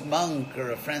Trappist monk or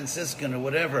a Franciscan or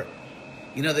whatever,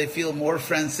 they feel more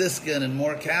Franciscan and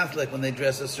more Catholic when they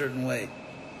dress a certain way.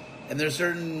 And there's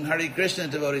certain Hare Krishna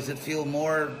devotees that feel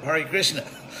more Hare Krishna,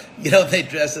 they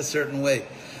dress a certain way.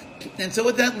 And so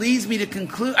what that leads me to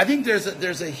conclude, I think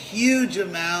there's a huge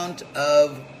amount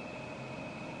of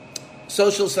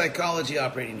social psychology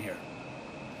operating here.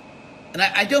 And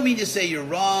I don't mean to say you're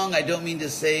wrong. I don't mean to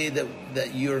say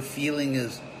that your feeling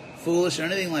is foolish or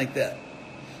anything like that.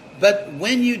 But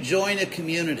when you join a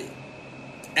community,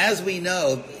 as we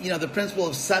know, the principle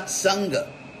of satsanga,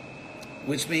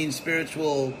 which means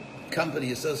spiritual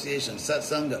company, association,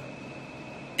 satsanga.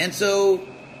 And so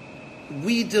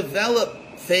we develop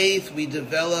faith, we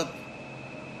develop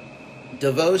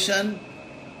devotion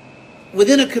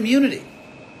within a community.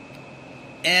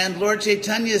 And Lord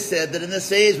Chaitanya said that in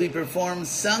this age we perform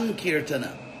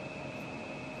Sankirtana.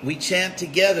 We chant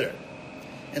together.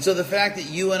 And so the fact that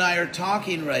you and I are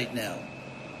talking right now,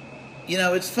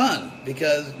 it's fun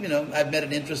because, I've met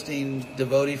an interesting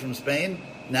devotee from Spain,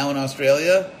 now in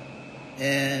Australia.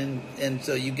 And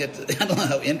so you get to, I don't know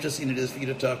how interesting it is for you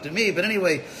to talk to me. But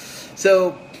anyway,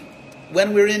 so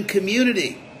when we're in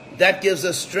community, that gives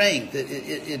us strength.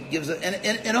 It gives us,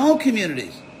 and in all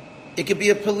communities, it could be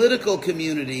a political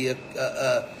community,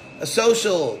 a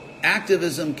social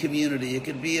activism community. It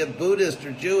could be a Buddhist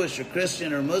or Jewish or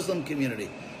Christian or Muslim community.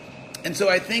 And so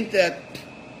I think that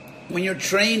when you're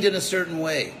trained in a certain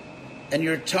way and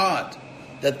you're taught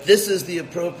that this is the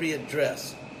appropriate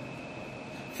dress.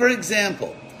 For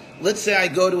example, let's say I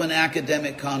go to an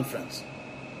academic conference.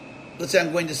 Let's say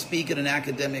I'm going to speak at an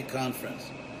academic conference.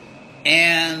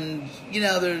 And, you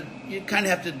kind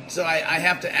of have to, so I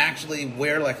have to actually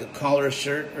wear like a collar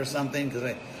shirt or something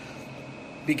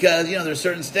because there's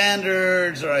certain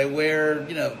standards, or I wear,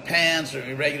 pants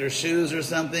or regular shoes or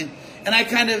something. And I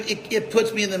kind of, it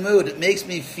puts me in the mood. It makes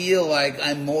me feel like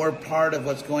I'm more part of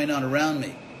what's going on around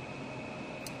me.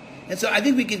 And so I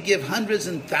think we could give hundreds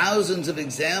and thousands of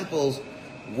examples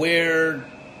where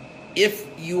if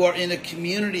you are in a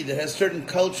community that has certain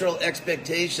cultural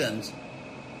expectations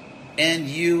and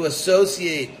you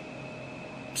associate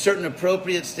certain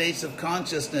appropriate states of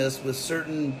consciousness with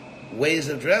certain ways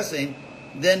of dressing,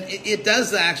 then it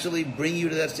does actually bring you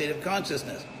to that state of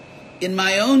consciousness. In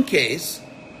my own case,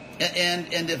 and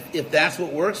if that's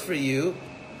what works for you,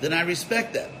 then I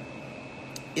respect that.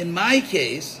 In my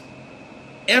case,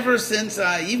 ever since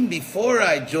even before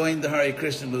I joined the Hare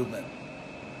Krishna movement,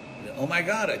 oh my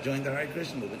God, I joined the Hare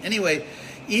Krishna movement. Anyway,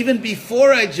 even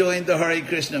before I joined the Hare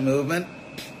Krishna movement,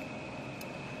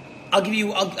 I'll give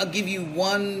you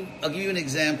an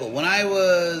example. When I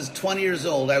was 20 years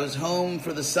old, I was home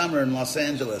for the summer in Los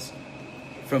Angeles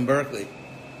from Berkeley.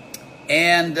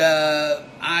 And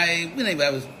I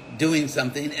was doing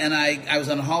something, and I was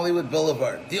on Hollywood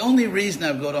Boulevard. The only reason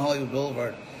I would go to Hollywood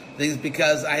Boulevard is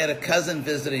because I had a cousin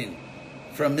visiting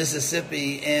from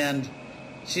Mississippi, and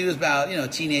she was about, a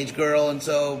teenage girl, and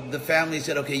so the family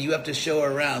said, okay, you have to show her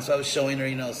around. So I was showing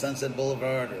her, Sunset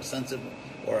Boulevard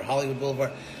or Hollywood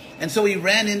Boulevard. And so we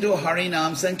ran into a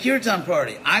Harinam Sankirtan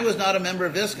party. I was not a member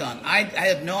of ISKCON. I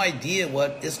had no idea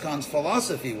what ISKCON's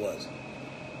philosophy was.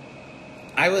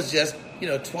 I was just,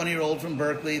 20-year-old from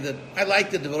Berkeley that I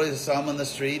liked the devotees. I saw them on the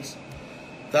streets.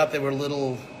 Thought they were a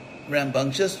little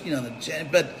rambunctious,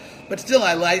 but still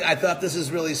I thought this is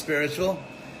really spiritual.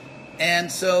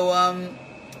 And so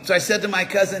I said to my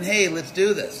cousin, hey, let's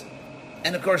do this.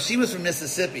 And of course, she was from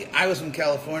Mississippi. I was from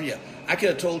California. I could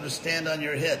have told her, stand on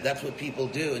your head. That's what people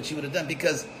do. And she would have done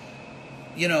because,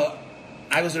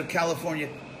 I was her California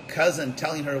cousin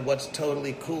telling her what's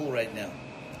totally cool right now.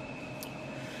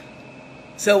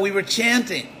 So we were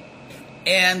chanting.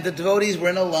 And the devotees were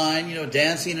in a line,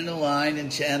 dancing in a line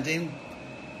and chanting.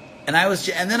 And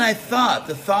then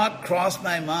the thought crossed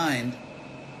my mind,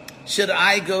 should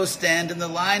I go stand in the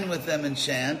line with them and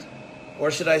chant, or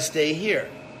should I stay here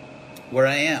where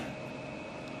I am?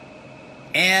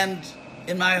 And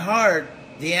in my heart,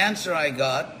 the answer I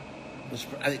got was,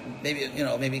 maybe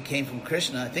it came from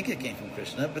Krishna. I think it came from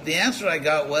Krishna. But the answer I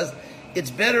got was, it's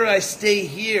better I stay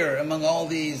here among all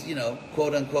these,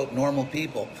 quote unquote, normal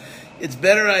people. It's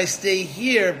better I stay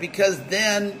here because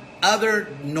then other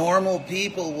normal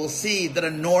people will see that a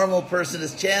normal person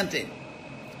is chanting.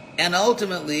 And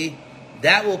ultimately,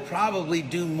 that will probably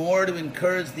do more to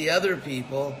encourage the other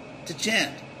people to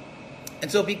chant.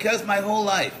 And so because my whole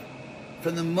life,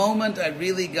 from the moment I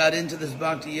really got into this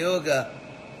bhakti yoga,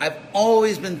 I've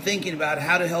always been thinking about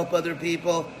how to help other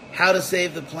people, how to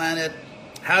save the planet,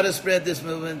 how to spread this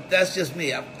movement. That's just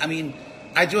me.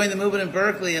 I joined the movement in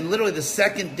Berkeley, and literally the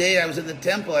second day I was in the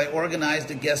temple, I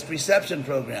organized a guest reception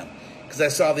program because I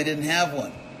saw they didn't have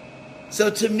one. So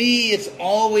to me, it's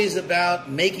always about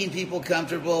making people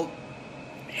comfortable,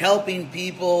 helping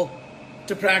people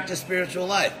to practice spiritual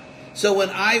life. So when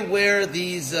I wear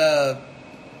these,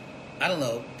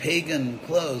 pagan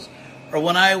clothes, or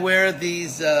when I wear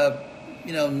these,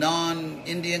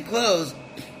 non-Indian clothes,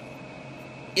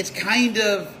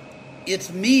 it's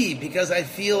me, because I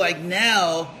feel like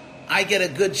now I get a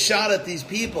good shot at these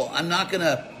people.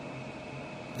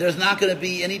 There's not going to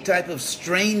be any type of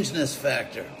strangeness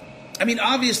factor.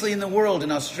 Obviously in the world,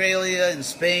 in Australia, in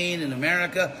Spain, in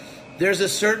America, there's a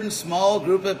certain small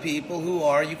group of people who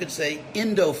are, you could say,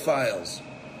 Indophiles.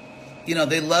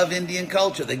 They love Indian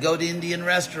culture. They go to Indian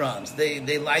restaurants.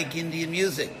 They like Indian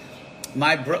music.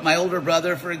 My older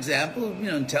brother, for example,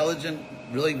 intelligent,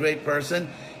 really great person,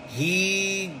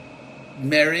 he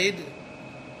married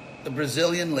a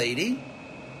Brazilian lady,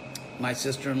 my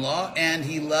sister-in-law, and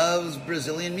he loves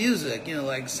Brazilian music,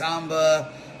 like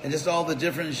samba and just all the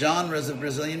different genres of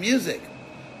Brazilian music.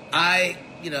 I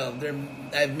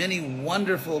have many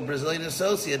wonderful Brazilian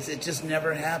associates. It just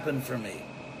never happened for me.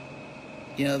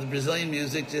 The Brazilian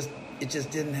music just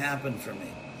didn't happen for me.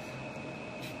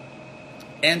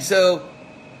 And so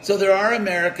there are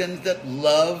Americans that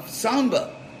love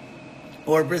samba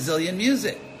or Brazilian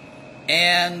music.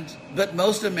 But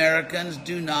most Americans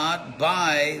do not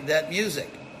buy that music.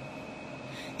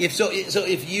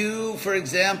 If you, for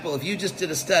example, if you just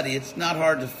did a study, it's not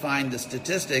hard to find the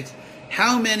statistics.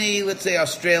 How many, let's say,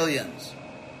 let's say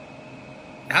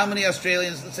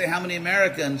how many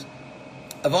Americans,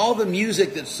 of all the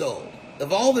music that's sold,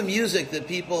 of all the music that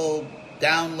people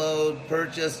download,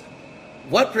 purchase,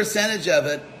 what percentage of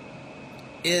it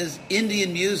is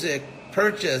Indian music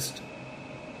purchased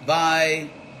by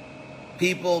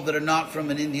people that are not from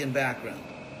an Indian background?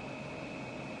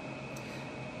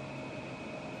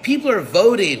 People are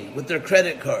voting with their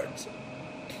credit cards.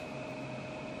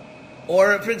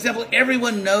 Or, for example,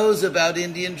 everyone knows about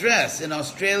Indian dress. In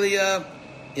Australia,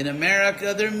 in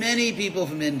America, there are many people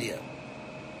from India.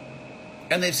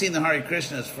 And they've seen the Hare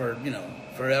Krishnas for,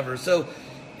 forever. So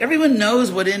everyone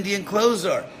knows what Indian clothes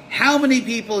are. How many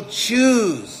people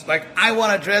choose, I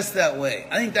want to dress that way?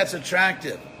 I think that's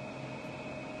attractive.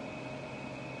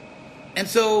 And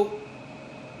so,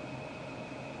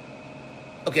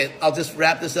 okay, I'll just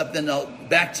wrap this up, then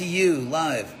back to you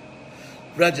live.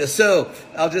 Raja, so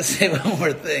I'll just say one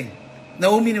more thing.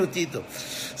 No, un minutito.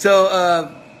 So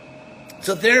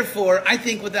therefore, I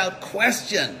think without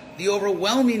question, the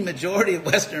overwhelming majority of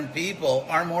Western people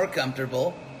are more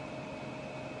comfortable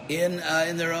in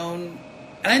their own.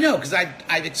 And I know, because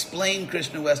I've explained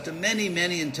Krishna West to many,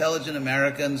 many intelligent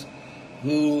Americans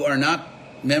who are not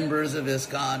members of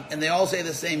ISKCON, and they all say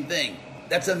the same thing.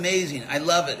 That's amazing. I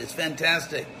love it. It's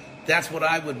fantastic. That's what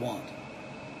I would want.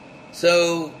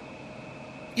 So,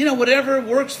 whatever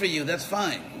works for you, that's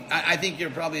fine. I think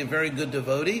you're probably a very good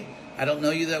devotee. I don't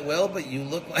know you that well, but you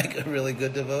look like a really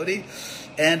good devotee.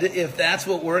 And if that's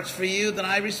what works for you, then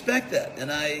I respect that.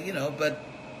 And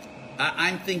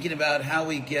I'm thinking about how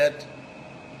we get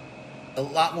a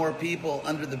lot more people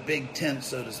under the big tent,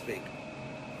 so to speak.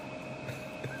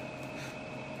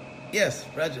 Yes,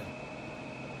 Raja.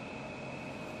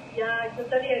 Yeah, I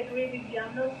totally agree with you.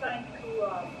 I'm not trying to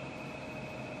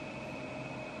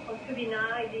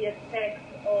deny the effects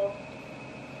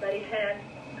that it has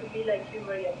to be like you,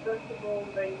 very approachable,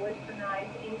 very westernized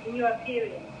in your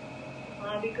appearance.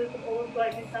 Because also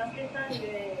at the Sankirtan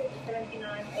in the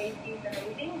 79, 80s and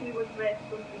everything, we were dressed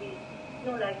totally,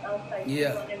 outside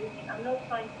and everything. I'm not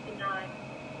trying to deny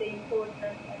the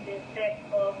importance and the effect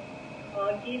of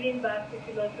giving back the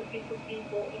philosophy to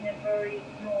people in a very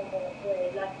normal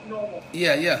way, normal.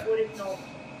 Yeah. What is normal?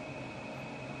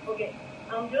 Okay.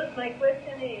 Just my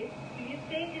question is, do you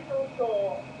think it's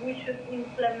also we should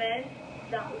implement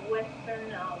that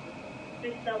Western,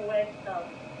 Krishna West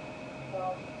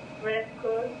dress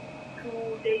code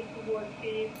 2 days to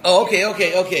worship? Oh,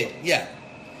 okay. Yeah.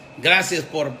 Gracias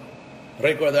por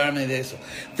recordarme de eso.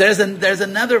 There's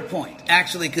another point,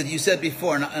 actually, because you said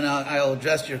before, and I'll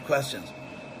address your questions.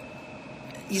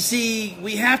 You see,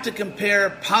 we have to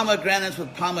compare pomegranates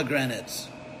with pomegranates,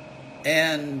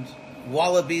 and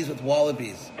wallabies with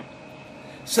wallabies.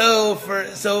 So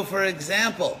for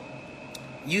example,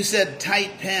 you said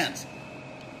tight pants.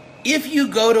 If you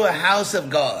go to a house of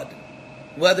God,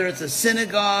 whether it's a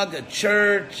synagogue, a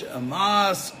church, a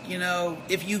mosque,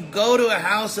 if you go to a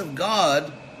house of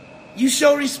God, you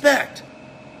show respect.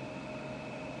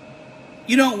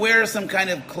 You don't wear some kind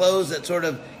of clothes that sort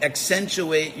of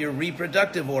accentuate your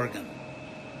reproductive organ.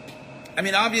 I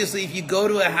mean, obviously, if you go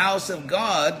to a house of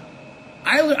God,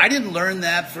 I didn't learn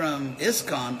that from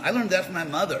ISKCON. I learned that from my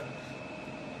mother.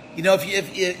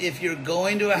 If you're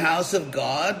going to a house of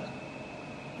God,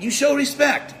 you show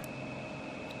respect.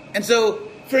 And so,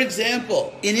 for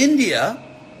example, in India,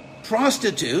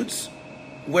 prostitutes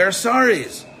wear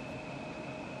saris,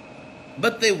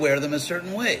 but they wear them a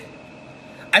certain way.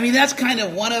 I mean, that's kind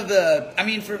of one of the.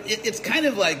 It's kind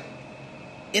of like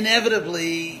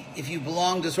inevitably, if you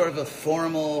belong to sort of a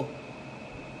formal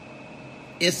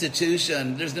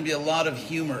institution, there's going to be a lot of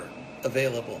humor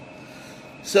available.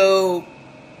 So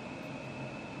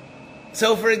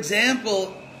for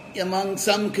example, among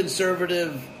some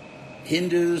conservative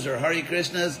Hindus or Hare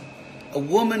Krishnas, a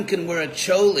woman can wear a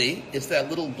choli. It's that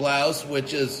little blouse,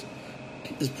 which is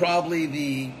probably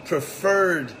the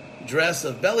preferred dress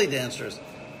of belly dancers.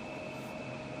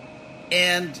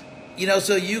 And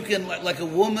So you can, like a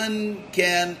woman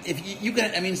can, if you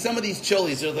can, I mean, some of these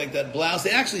cholis are like that blouse.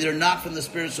 They're not from the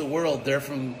spiritual world. They're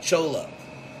from Chola,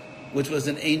 which was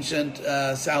an ancient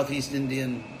Southeast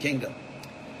Indian kingdom.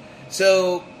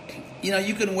 So,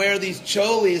 you can wear these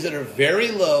cholis that are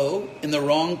very low in the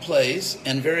wrong place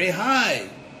and very high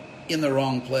in the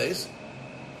wrong place.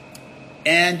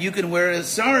 And you can wear a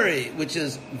sari, which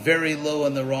is very low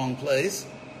in the wrong place.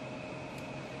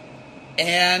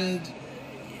 And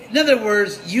in other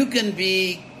words,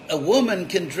 a woman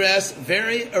can dress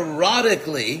very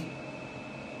erotically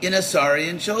in a sari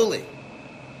and choli,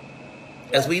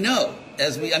 as we know.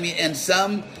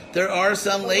 And there are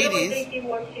some ladies.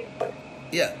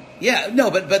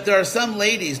 But there are some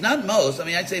ladies, not most. I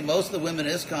mean, I'd say most of the women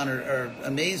in ISKCON are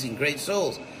amazing, great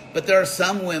souls. But there are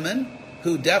some women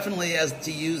who definitely, as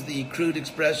to use the crude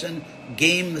expression,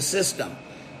 game the system.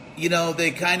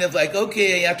 They kind of like,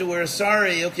 okay, I have to wear a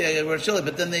sari, okay, I gotta wear a choli,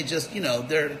 but then they just,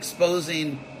 they're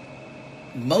exposing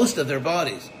most of their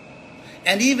bodies.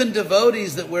 And even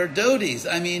devotees that wear dhotis.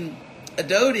 I mean, a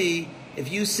dhoti,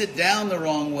 if you sit down the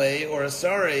wrong way, or a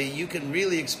sari, you can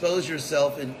really expose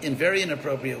yourself in very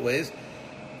inappropriate ways.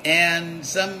 And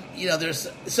and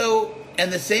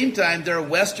at the same time, there are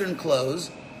Western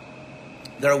clothes.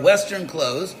 There are Western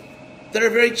clothes that are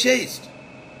very chaste.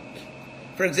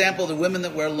 For example, the women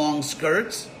that wear long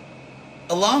skirts.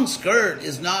 A long skirt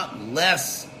is not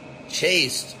less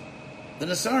chaste than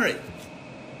a sari.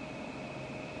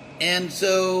 And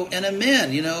a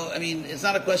men, it's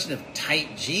not a question of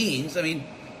tight jeans. I mean,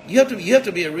 you have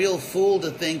to be a real fool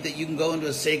to think that you can go into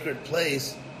a sacred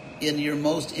place in your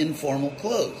most informal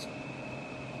clothes.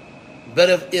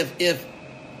 But if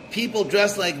people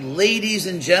dress like ladies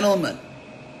and gentlemen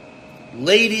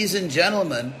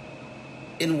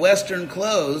in Western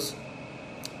clothes,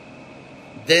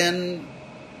 then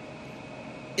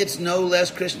it's no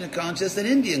less Krishna conscious than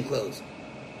Indian clothes.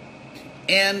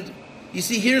 And you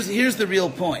see, here's the real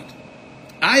point.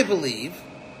 I believe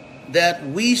that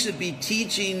we should be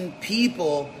teaching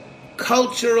people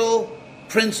cultural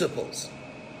principles,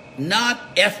 not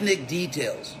ethnic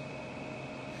details.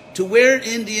 To wear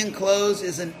Indian clothes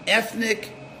is an ethnic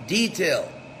detail.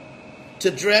 To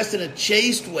dress in a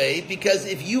chaste way, because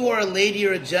if you are a lady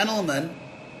or a gentleman,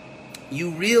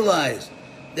 you realize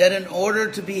that in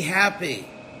order to be happy,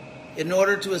 in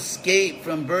order to escape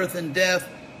from birth and death,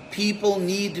 people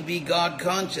need to be God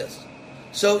conscious.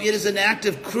 So it is an act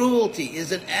of cruelty, it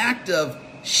is an act of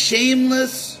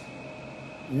shameless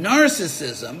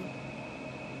narcissism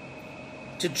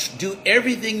to do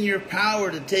everything in your power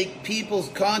to take people's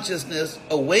consciousness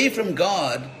away from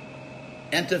God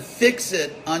and to fix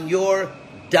it on your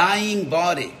dying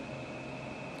body.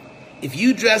 If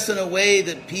you dress in a way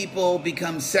that people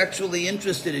become sexually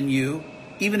interested in you,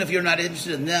 even if you're not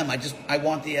interested in them, I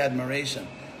want the admiration.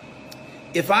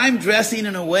 If I'm dressing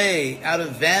in a way out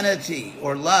of vanity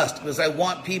or lust, because I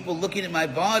want people looking at my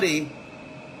body,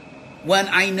 when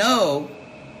I know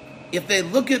if they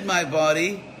look at my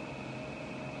body,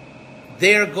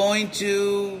 they're going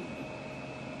to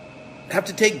have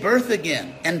to take birth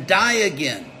again and die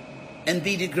again and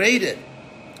be degraded.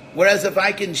 Whereas if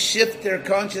I can shift their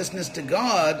consciousness to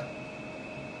God,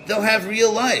 they'll have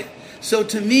real life. So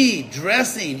to me,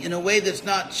 dressing in a way that's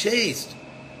not chaste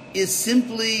is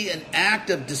simply an act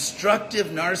of destructive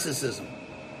narcissism.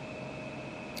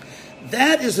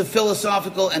 That is a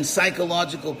philosophical and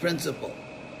psychological principle.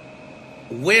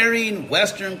 Wearing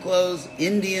Western clothes,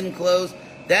 Indian clothes,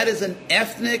 that is an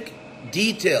ethnic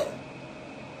detail.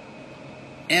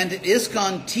 And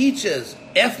ISKCON teaches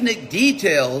ethnic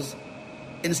details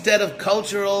instead of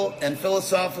cultural and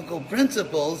philosophical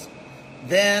principles.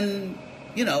 Then,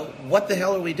 what the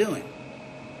hell are we doing?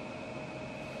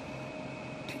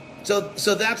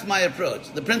 So that's my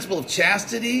approach. The principle of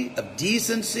chastity, of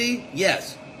decency,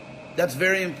 yes, that's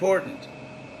very important.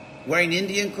 Wearing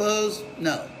Indian clothes,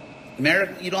 no.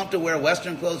 You don't have to wear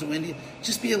Western clothes to India.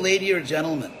 Just be a lady or a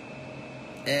gentleman.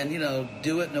 And,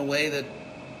 do it in a way that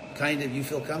kind of you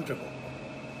feel comfortable.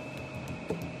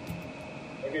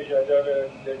 Okay, Jaja,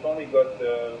 they've only got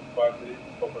 5 minutes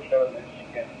for Prashad, and she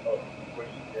can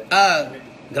questions.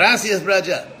 Gracias,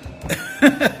 Braja.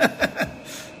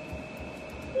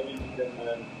 Maybe you can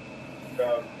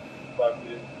come 5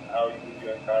 minutes, how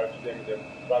you encourage them to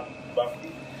practice bhakti.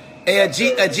 Hey,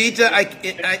 Ajita,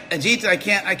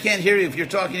 I can't hear you. If you're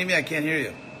talking to me, I can't hear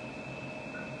you.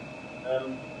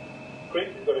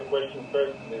 Chris has got a question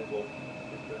first, and then we'll...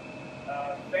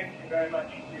 Thank you very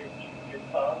much for your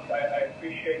talk. I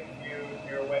appreciate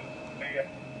your way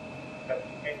of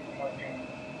making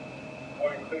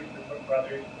more inclusive for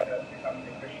brothers to become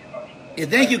the Christian consciousness. Yeah,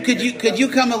 thank you. Could you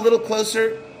come a little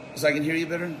closer? so I can hear you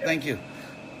better? Thank you.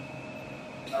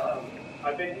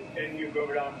 I've been in New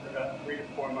Govardhan for about 3 to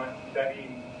 4 months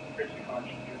studying Krishna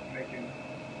consciousness, making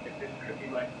if this could be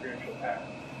my spiritual path.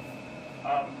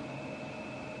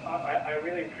 I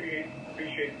really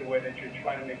appreciate the way that you're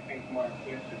trying to make things more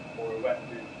inclusive for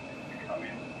Westerners to come in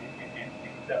and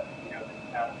accept, this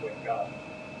pathway of God.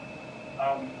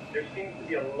 There seems to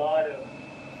be a lot of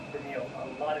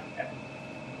text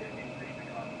in Krishna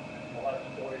consciousness, a lot of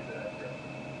stories that I've heard.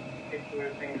 Particular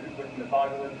things within the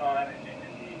Bhagavatam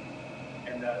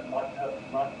and the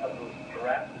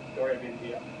Mahabharata, the story of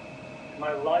India.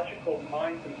 My logical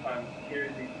mind sometimes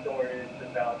hears these stories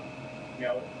about,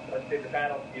 let's say the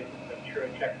battlefield of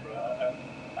Kurukshetra.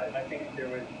 I think there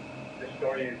was the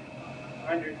story of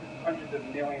hundreds of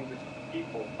millions of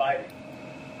people fighting.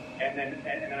 And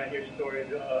then I hear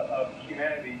stories of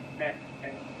humanity, men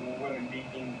and women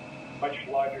being much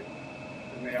larger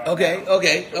than they are.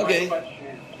 Okay. So my question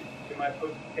is, am I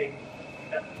supposed to take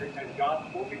that as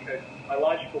gospel? Because my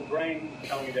logical brain is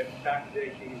telling me that back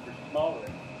then humans were smaller.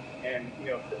 And,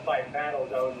 to fight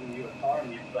battles, I was in the U.S.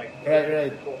 Army. It's like...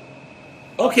 Right.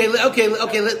 Okay,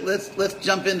 let's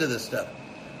jump into this stuff.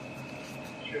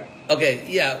 Sure. Okay,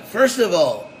 yeah. First of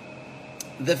all,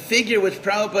 the figure which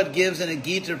Prabhupada gives in a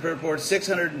Gita purport,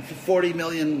 640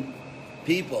 million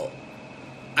people,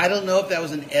 I don't know if that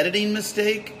was an editing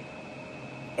mistake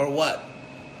or what,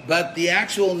 but the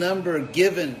actual number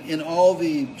given in all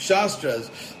the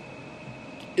Shastras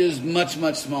is much,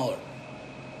 much smaller.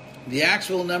 The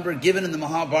actual number given in the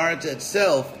Mahabharata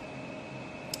itself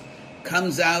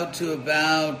comes out to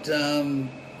about, 2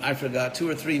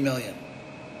 or 3 million,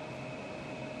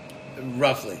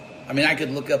 roughly. I mean, I could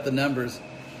look up the numbers.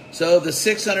 So the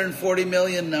 640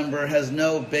 million number has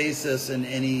no basis in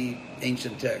any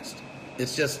ancient text.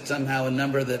 It's just somehow a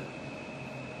number that,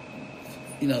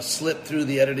 slipped through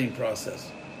the editing process.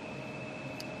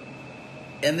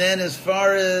 And then as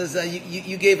far as,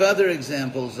 you gave other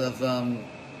examples of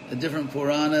the different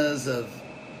Puranas of,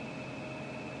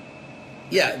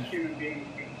 yeah. Human beings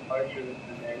being larger than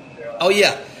they are. Oh,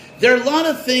 yeah. There are a lot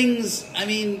of things,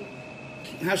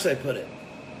 how should I put it?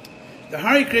 The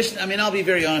Hare Krishna, I'll be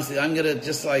very honest with you. I'm going to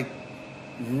just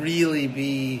really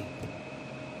be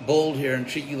bold here and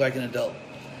treat you like an adult.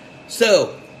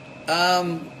 So,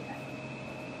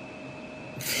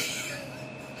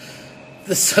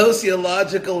 the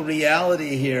sociological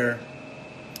reality here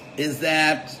is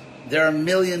that there are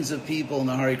millions of people in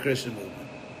the Hare Krishna movement.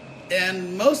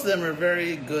 And most of them are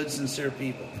very good, sincere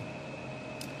people.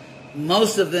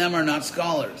 Most of them are not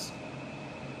scholars.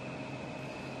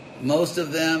 Most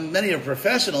of them, many are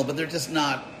professional, but they're just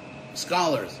not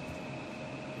scholars.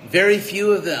 Very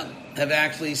few of them have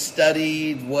actually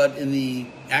studied what in the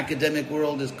academic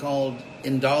world is called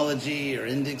Indology or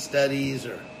Indic studies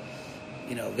or,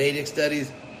 Vedic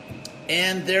studies.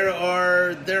 And there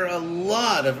are a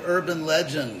lot of urban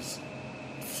legends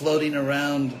floating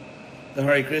around the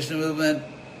Hare Krishna movement.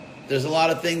 There's a lot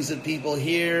of things that people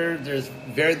hear. There's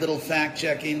very little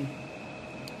fact-checking.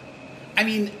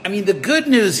 The good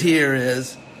news here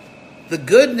is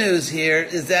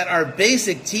that our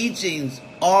basic teachings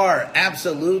are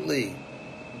absolutely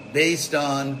based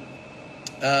on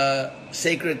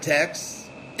sacred texts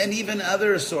and even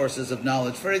other sources of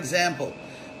knowledge. For example,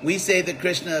 we say that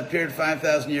Krishna appeared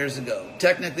 5,000 years ago.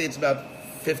 Technically, it's about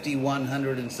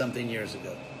 5,100 and something years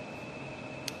ago.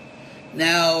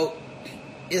 Now,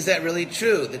 is that really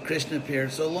true, that Krishna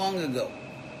appeared so long ago?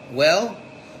 Well,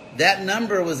 that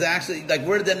number was actually,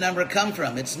 where did that number come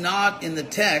from? It's not in the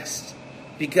text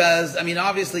because,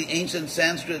 obviously ancient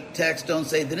Sanskrit texts don't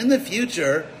say that in the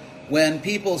future, when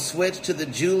people switch to the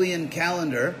Julian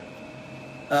calendar,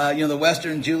 the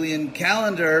Western Julian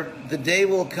calendar, the day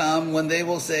will come when they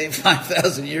will say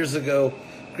 5,000 years ago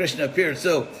Krishna appeared.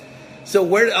 So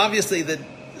where does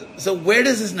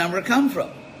this number come from?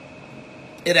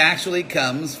 It actually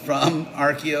comes from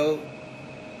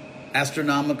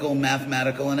astronomical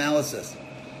mathematical analysis.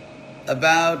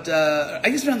 About, I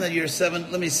guess around the year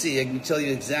 7, let me see, I can tell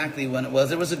you exactly when it was.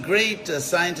 There was a great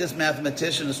scientist,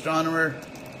 mathematician, astronomer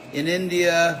in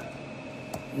India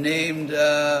named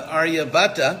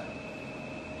Aryabhatta,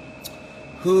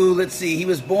 who, he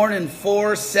was born in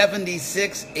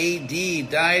 476 AD,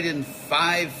 died in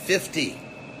 550.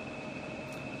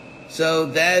 So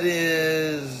that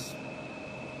is,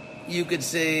 you could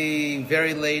say,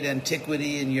 very late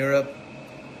antiquity in Europe,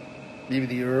 maybe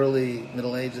the early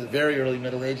Middle Ages, very early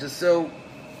Middle Ages. So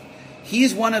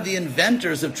he's one of the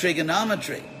inventors of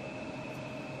trigonometry.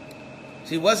 So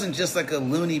he wasn't just like a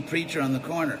loony preacher on the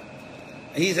corner.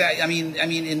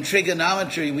 In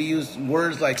trigonometry we use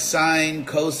words like sine,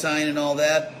 cosine, and all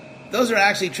that. those are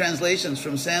actually translations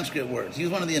from Sanskrit words. He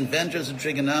was one of the inventors of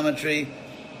trigonometry.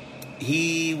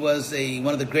 He was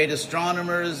one of the great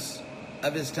astronomers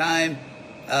of his time.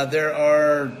 There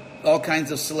are all kinds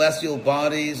of celestial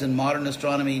bodies in modern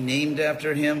astronomy named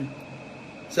after him.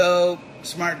 So,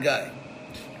 smart guy.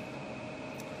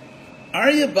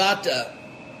 Aryabhata,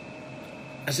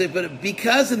 I say, but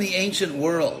because in the ancient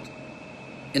world,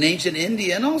 in ancient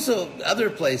India and also other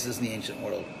places in the ancient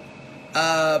world,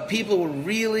 people were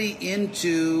really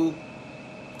into,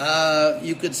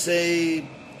 you could say,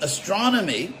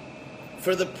 astronomy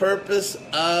for the purpose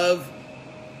of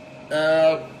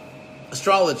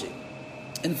astrology.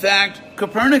 In fact,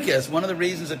 Copernicus, one of the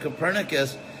reasons that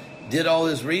Copernicus did all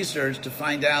his research to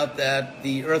find out that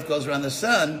the Earth goes around the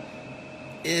sun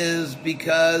is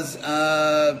because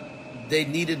they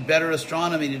needed better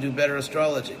astronomy to do better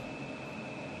astrology.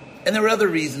 And there were other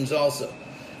reasons also.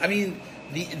 I mean,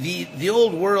 the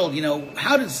old world, you know,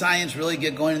 how did science really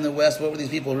get going in the West? What were these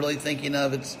people really thinking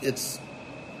of? It's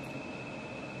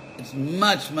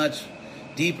much, much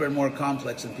deeper and more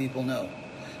complex than people know.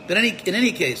 But in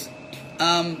any case,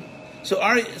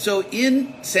 so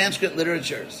in Sanskrit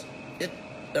literatures,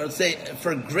 I would say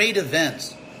for great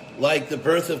events like the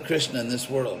birth of Krishna in this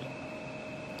world,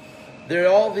 there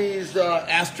are all these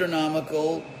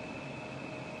astronomical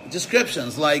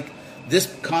descriptions, like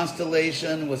this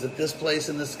constellation was at this place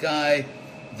in the sky,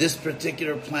 this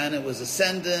particular planet was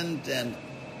ascendant,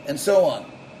 and so on.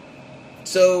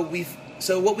 So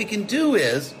what we can do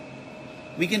is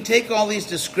we can take all these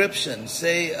descriptions,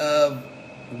 say of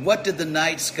what did the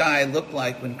night sky look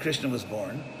like when Krishna was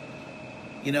born?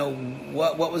 You know,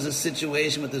 what was the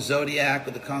situation with the zodiac,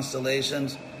 with the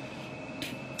constellations?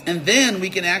 And then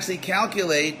we can actually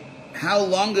calculate how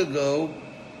long ago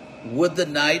would the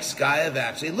night sky have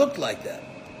actually looked like that.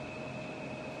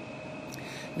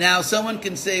 Now, someone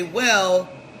can say, well,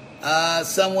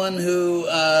 someone who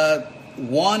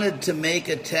wanted to make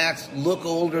a text look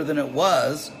older than it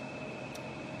was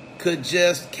could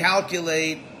just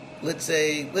calculate, let's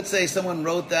say someone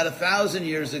wrote that 1,000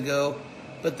 years ago,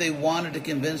 but they wanted to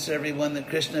convince everyone that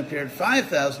Krishna appeared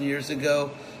 5,000 years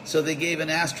ago, so they gave an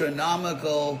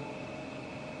astronomical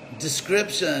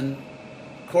description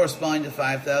corresponding to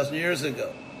 5,000 years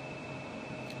ago.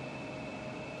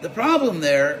 The problem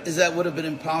there is that would have been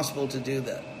impossible to do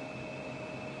that.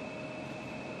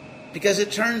 Because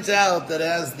it turns out that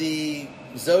as the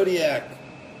zodiac,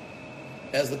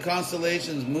 as the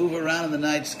constellations move around in the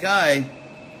night sky,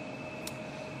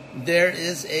 there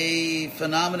is a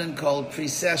phenomenon called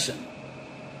precession,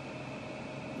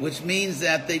 which means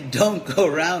that they don't go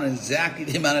around exactly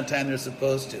the amount of time they're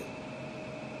supposed to.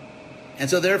 And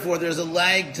so therefore there's a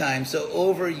lag time. So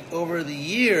over the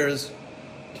years,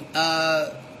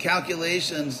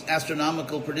 calculations,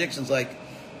 astronomical predictions like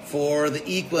for the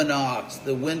equinox,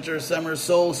 the winter-summer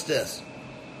solstice,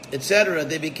 etc.,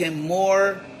 they became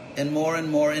more and more and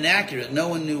more inaccurate. No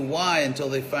one knew why until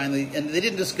they finally, and they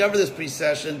didn't discover this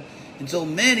precession until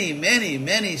many, many,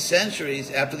 many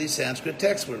centuries after these Sanskrit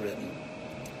texts were written.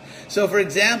 So, for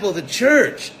example, the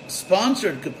church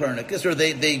sponsored Copernicus, or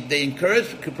they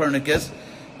encouraged Copernicus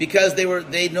because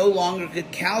they no longer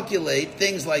could calculate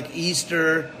things like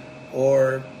Easter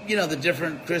or, you know, the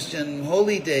different Christian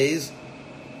holy days,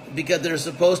 because they're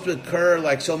supposed to occur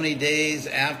like so many days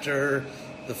after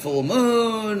the full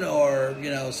moon, or, you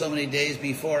know, so many days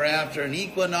before or after an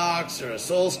equinox or a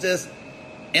solstice,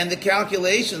 and the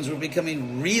calculations were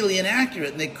becoming really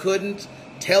inaccurate, and they couldn't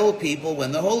tell people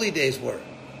when the holy days were.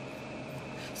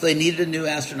 So they needed a new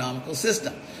astronomical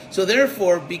system. So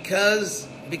therefore, because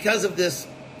of this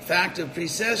fact of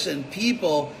precession,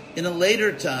 people in a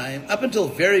later time, up until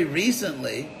very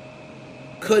recently,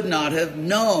 could not have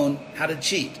known how to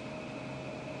cheat.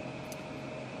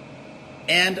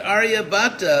 And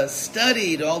Aryabhata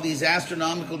studied all these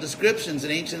astronomical descriptions in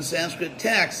ancient Sanskrit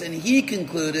texts, and he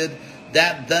concluded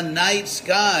that the night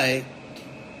sky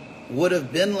would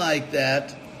have been like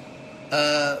that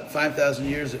 5,000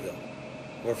 years ago,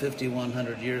 or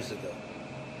 5,100 years ago.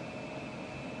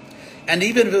 And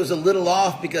even if it was a little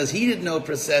off because he didn't know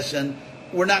precession,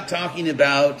 we're not talking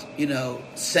about, you know,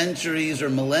 centuries or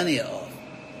millennia off.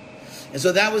 And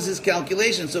so that was his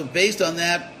calculation. So based on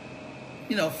that,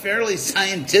 you know, fairly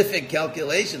scientific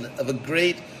calculation of a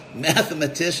great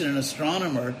mathematician and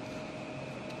astronomer,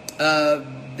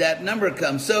 that number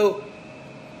comes. So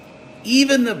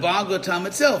even the Bhagavatam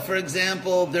itself, for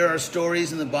example, there are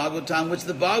stories in the Bhagavatam which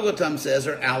the Bhagavatam says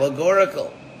are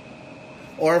allegorical.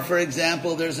 Or, for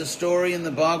example, there's a story in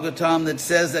the Bhagavatam that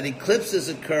says that eclipses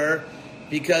occur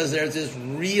because there's this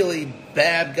really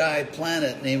bad guy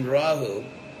planet named Rahu,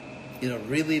 you know,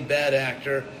 really bad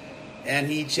actor, and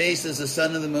he chases the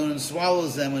sun and the moon and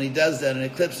swallows them. When he does that, an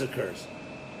eclipse occurs.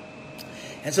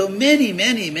 And so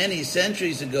many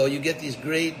centuries ago, you get these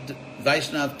great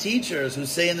Vaishnava teachers who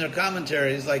say in their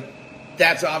commentaries, like,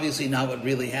 that's obviously not what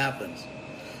really happens.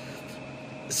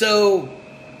 So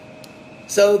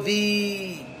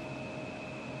the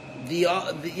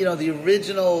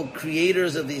original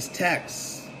creators of these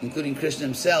texts, including Krishna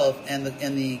himself, and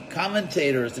the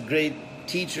commentators, the great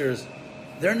teachers,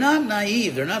 they're not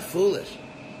naive, they're not foolish,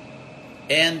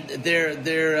 and their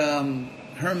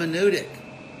hermeneutic,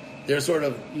 their sort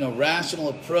of rational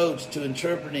approach to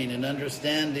interpreting and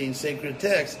understanding sacred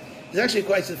texts is actually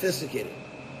quite sophisticated.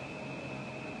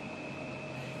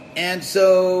 And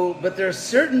so, but there are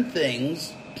certain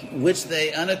things which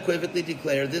they unequivocally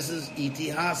declare this is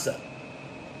itihasa.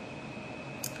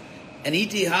 And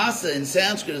itihasa in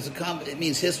Sanskrit is it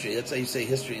means history. That's how you say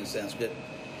history in Sanskrit.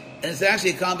 And it's actually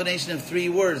a combination of three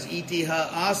words,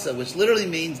 itihasa, which literally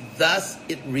means thus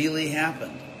it really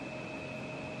happened.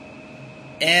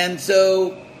 And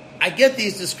so I get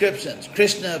these descriptions.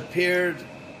 Krishna appeared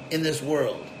in this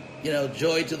world.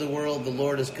 Joy to the world, the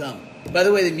Lord has come. By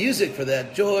the way, the music for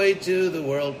that, Joy to the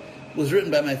World, was written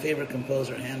by my favorite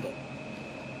composer, Handel.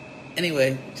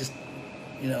 Anyway, just,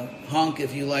 honk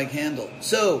if you like Handel.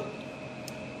 So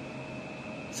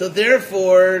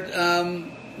therefore,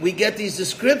 we get these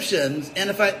descriptions, and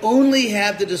if I only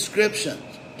had the descriptions,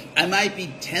 I might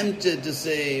be tempted to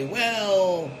say,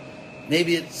 well,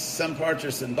 maybe it's some parts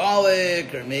are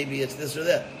symbolic, or maybe it's this or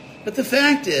that. But the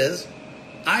fact is,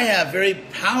 I have very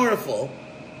powerful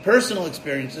personal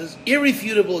experiences,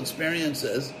 irrefutable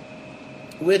experiences,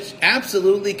 which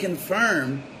absolutely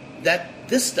confirm that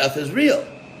this stuff is real.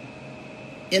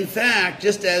 In fact,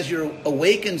 just as your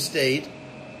awakened state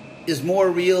is more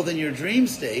real than your dream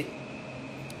state,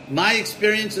 my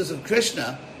experiences of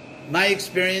Krishna, my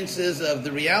experiences of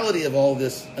the reality of all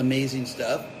this amazing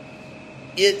stuff,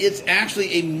 it's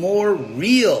actually a more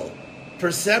real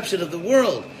perception of the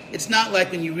world. It's not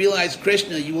like when you realize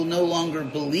Krishna, you will no longer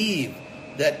believe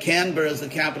that Canberra is the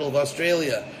capital of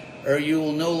Australia, or you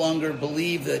will no longer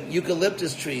believe that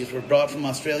eucalyptus trees were brought from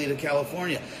Australia to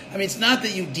California. I mean, it's not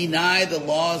that you deny the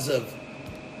laws of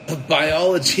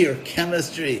biology or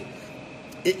chemistry.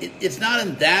 It's not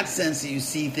in that sense that you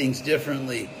see things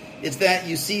differently. It's that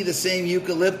you see the same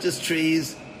eucalyptus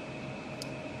trees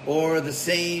or the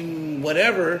same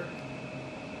whatever,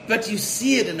 but you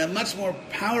see it in a much more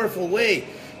powerful way.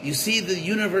 You see the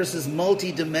universe is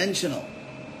multidimensional.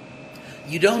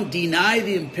 You don't deny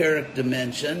the empiric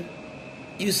dimension.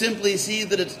 You simply see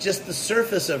that it's just the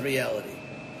surface of reality.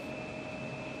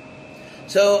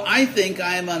 So I think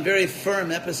I am on very firm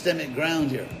epistemic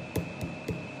ground here.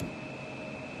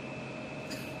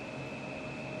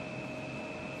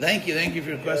 Thank you for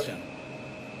your question.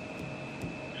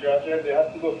 Sure, they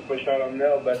have to go for Shalom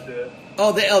now, but... They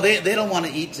don't want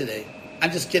to eat today. I'm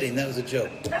just kidding. That was a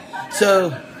joke.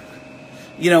 So...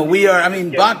 we are,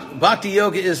 Bhakti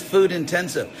Yoga is food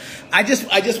intensive. I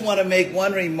just want to make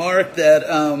one remark that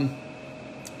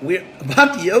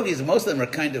Bhakti Yogis, most of them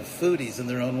are kind of foodies in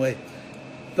their own way.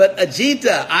 But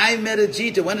Ajita, I met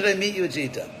Ajita. When did I meet you,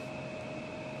 Ajita?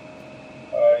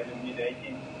 In the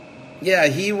mid-80s. Yeah,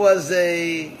 he was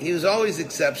always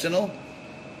exceptional.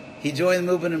 He joined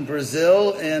the movement in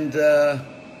Brazil, and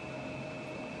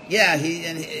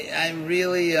I'm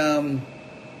really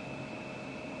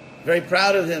very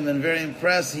proud of him and very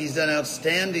impressed. He's done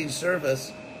outstanding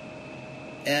service,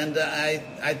 and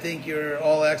I think you're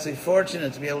all actually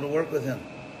fortunate to be able to work with him.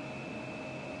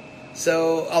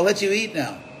 So I'll let you eat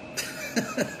now.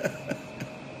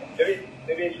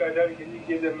 Maybe Shraddha, can you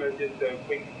give them just a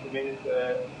quick 2 minutes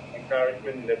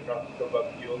encouragement in the practice of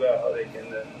Bhakti Yoga, how they can...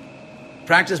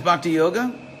 Practice Bhakti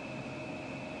Yoga?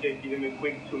 Okay, give them a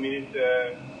quick 2 minutes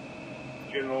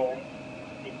general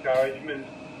encouragement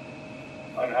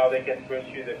on how they can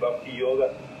pursue the Bhakti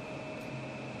Yoga.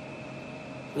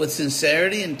 With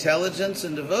sincerity, intelligence,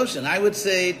 and devotion. I would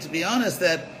say, to be honest,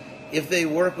 that if they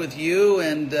work with you,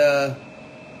 and I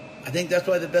think that's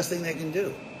probably the best thing they can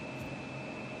do.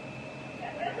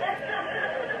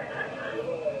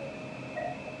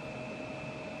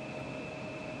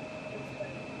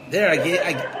 There,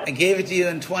 I gave it to you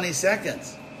in 20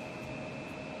 seconds.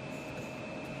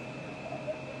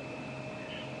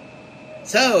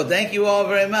 So, thank you all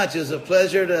very much. It was a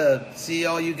pleasure to see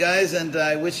all you guys, and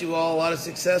I wish you all a lot of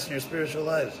success in your spiritual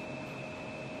lives.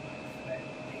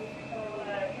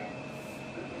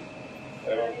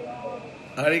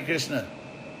 Hare Krishna.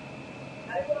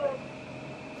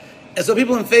 And so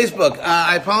people on Facebook,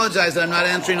 I apologize that I'm not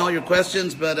answering all your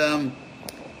questions, but I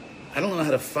don't know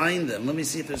how to find them. Let me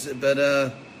see if there's...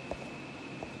 But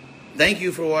thank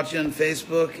you for watching on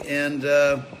Facebook, and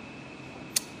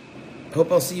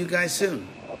hope I'll see you guys soon.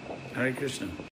 Hare Krishna.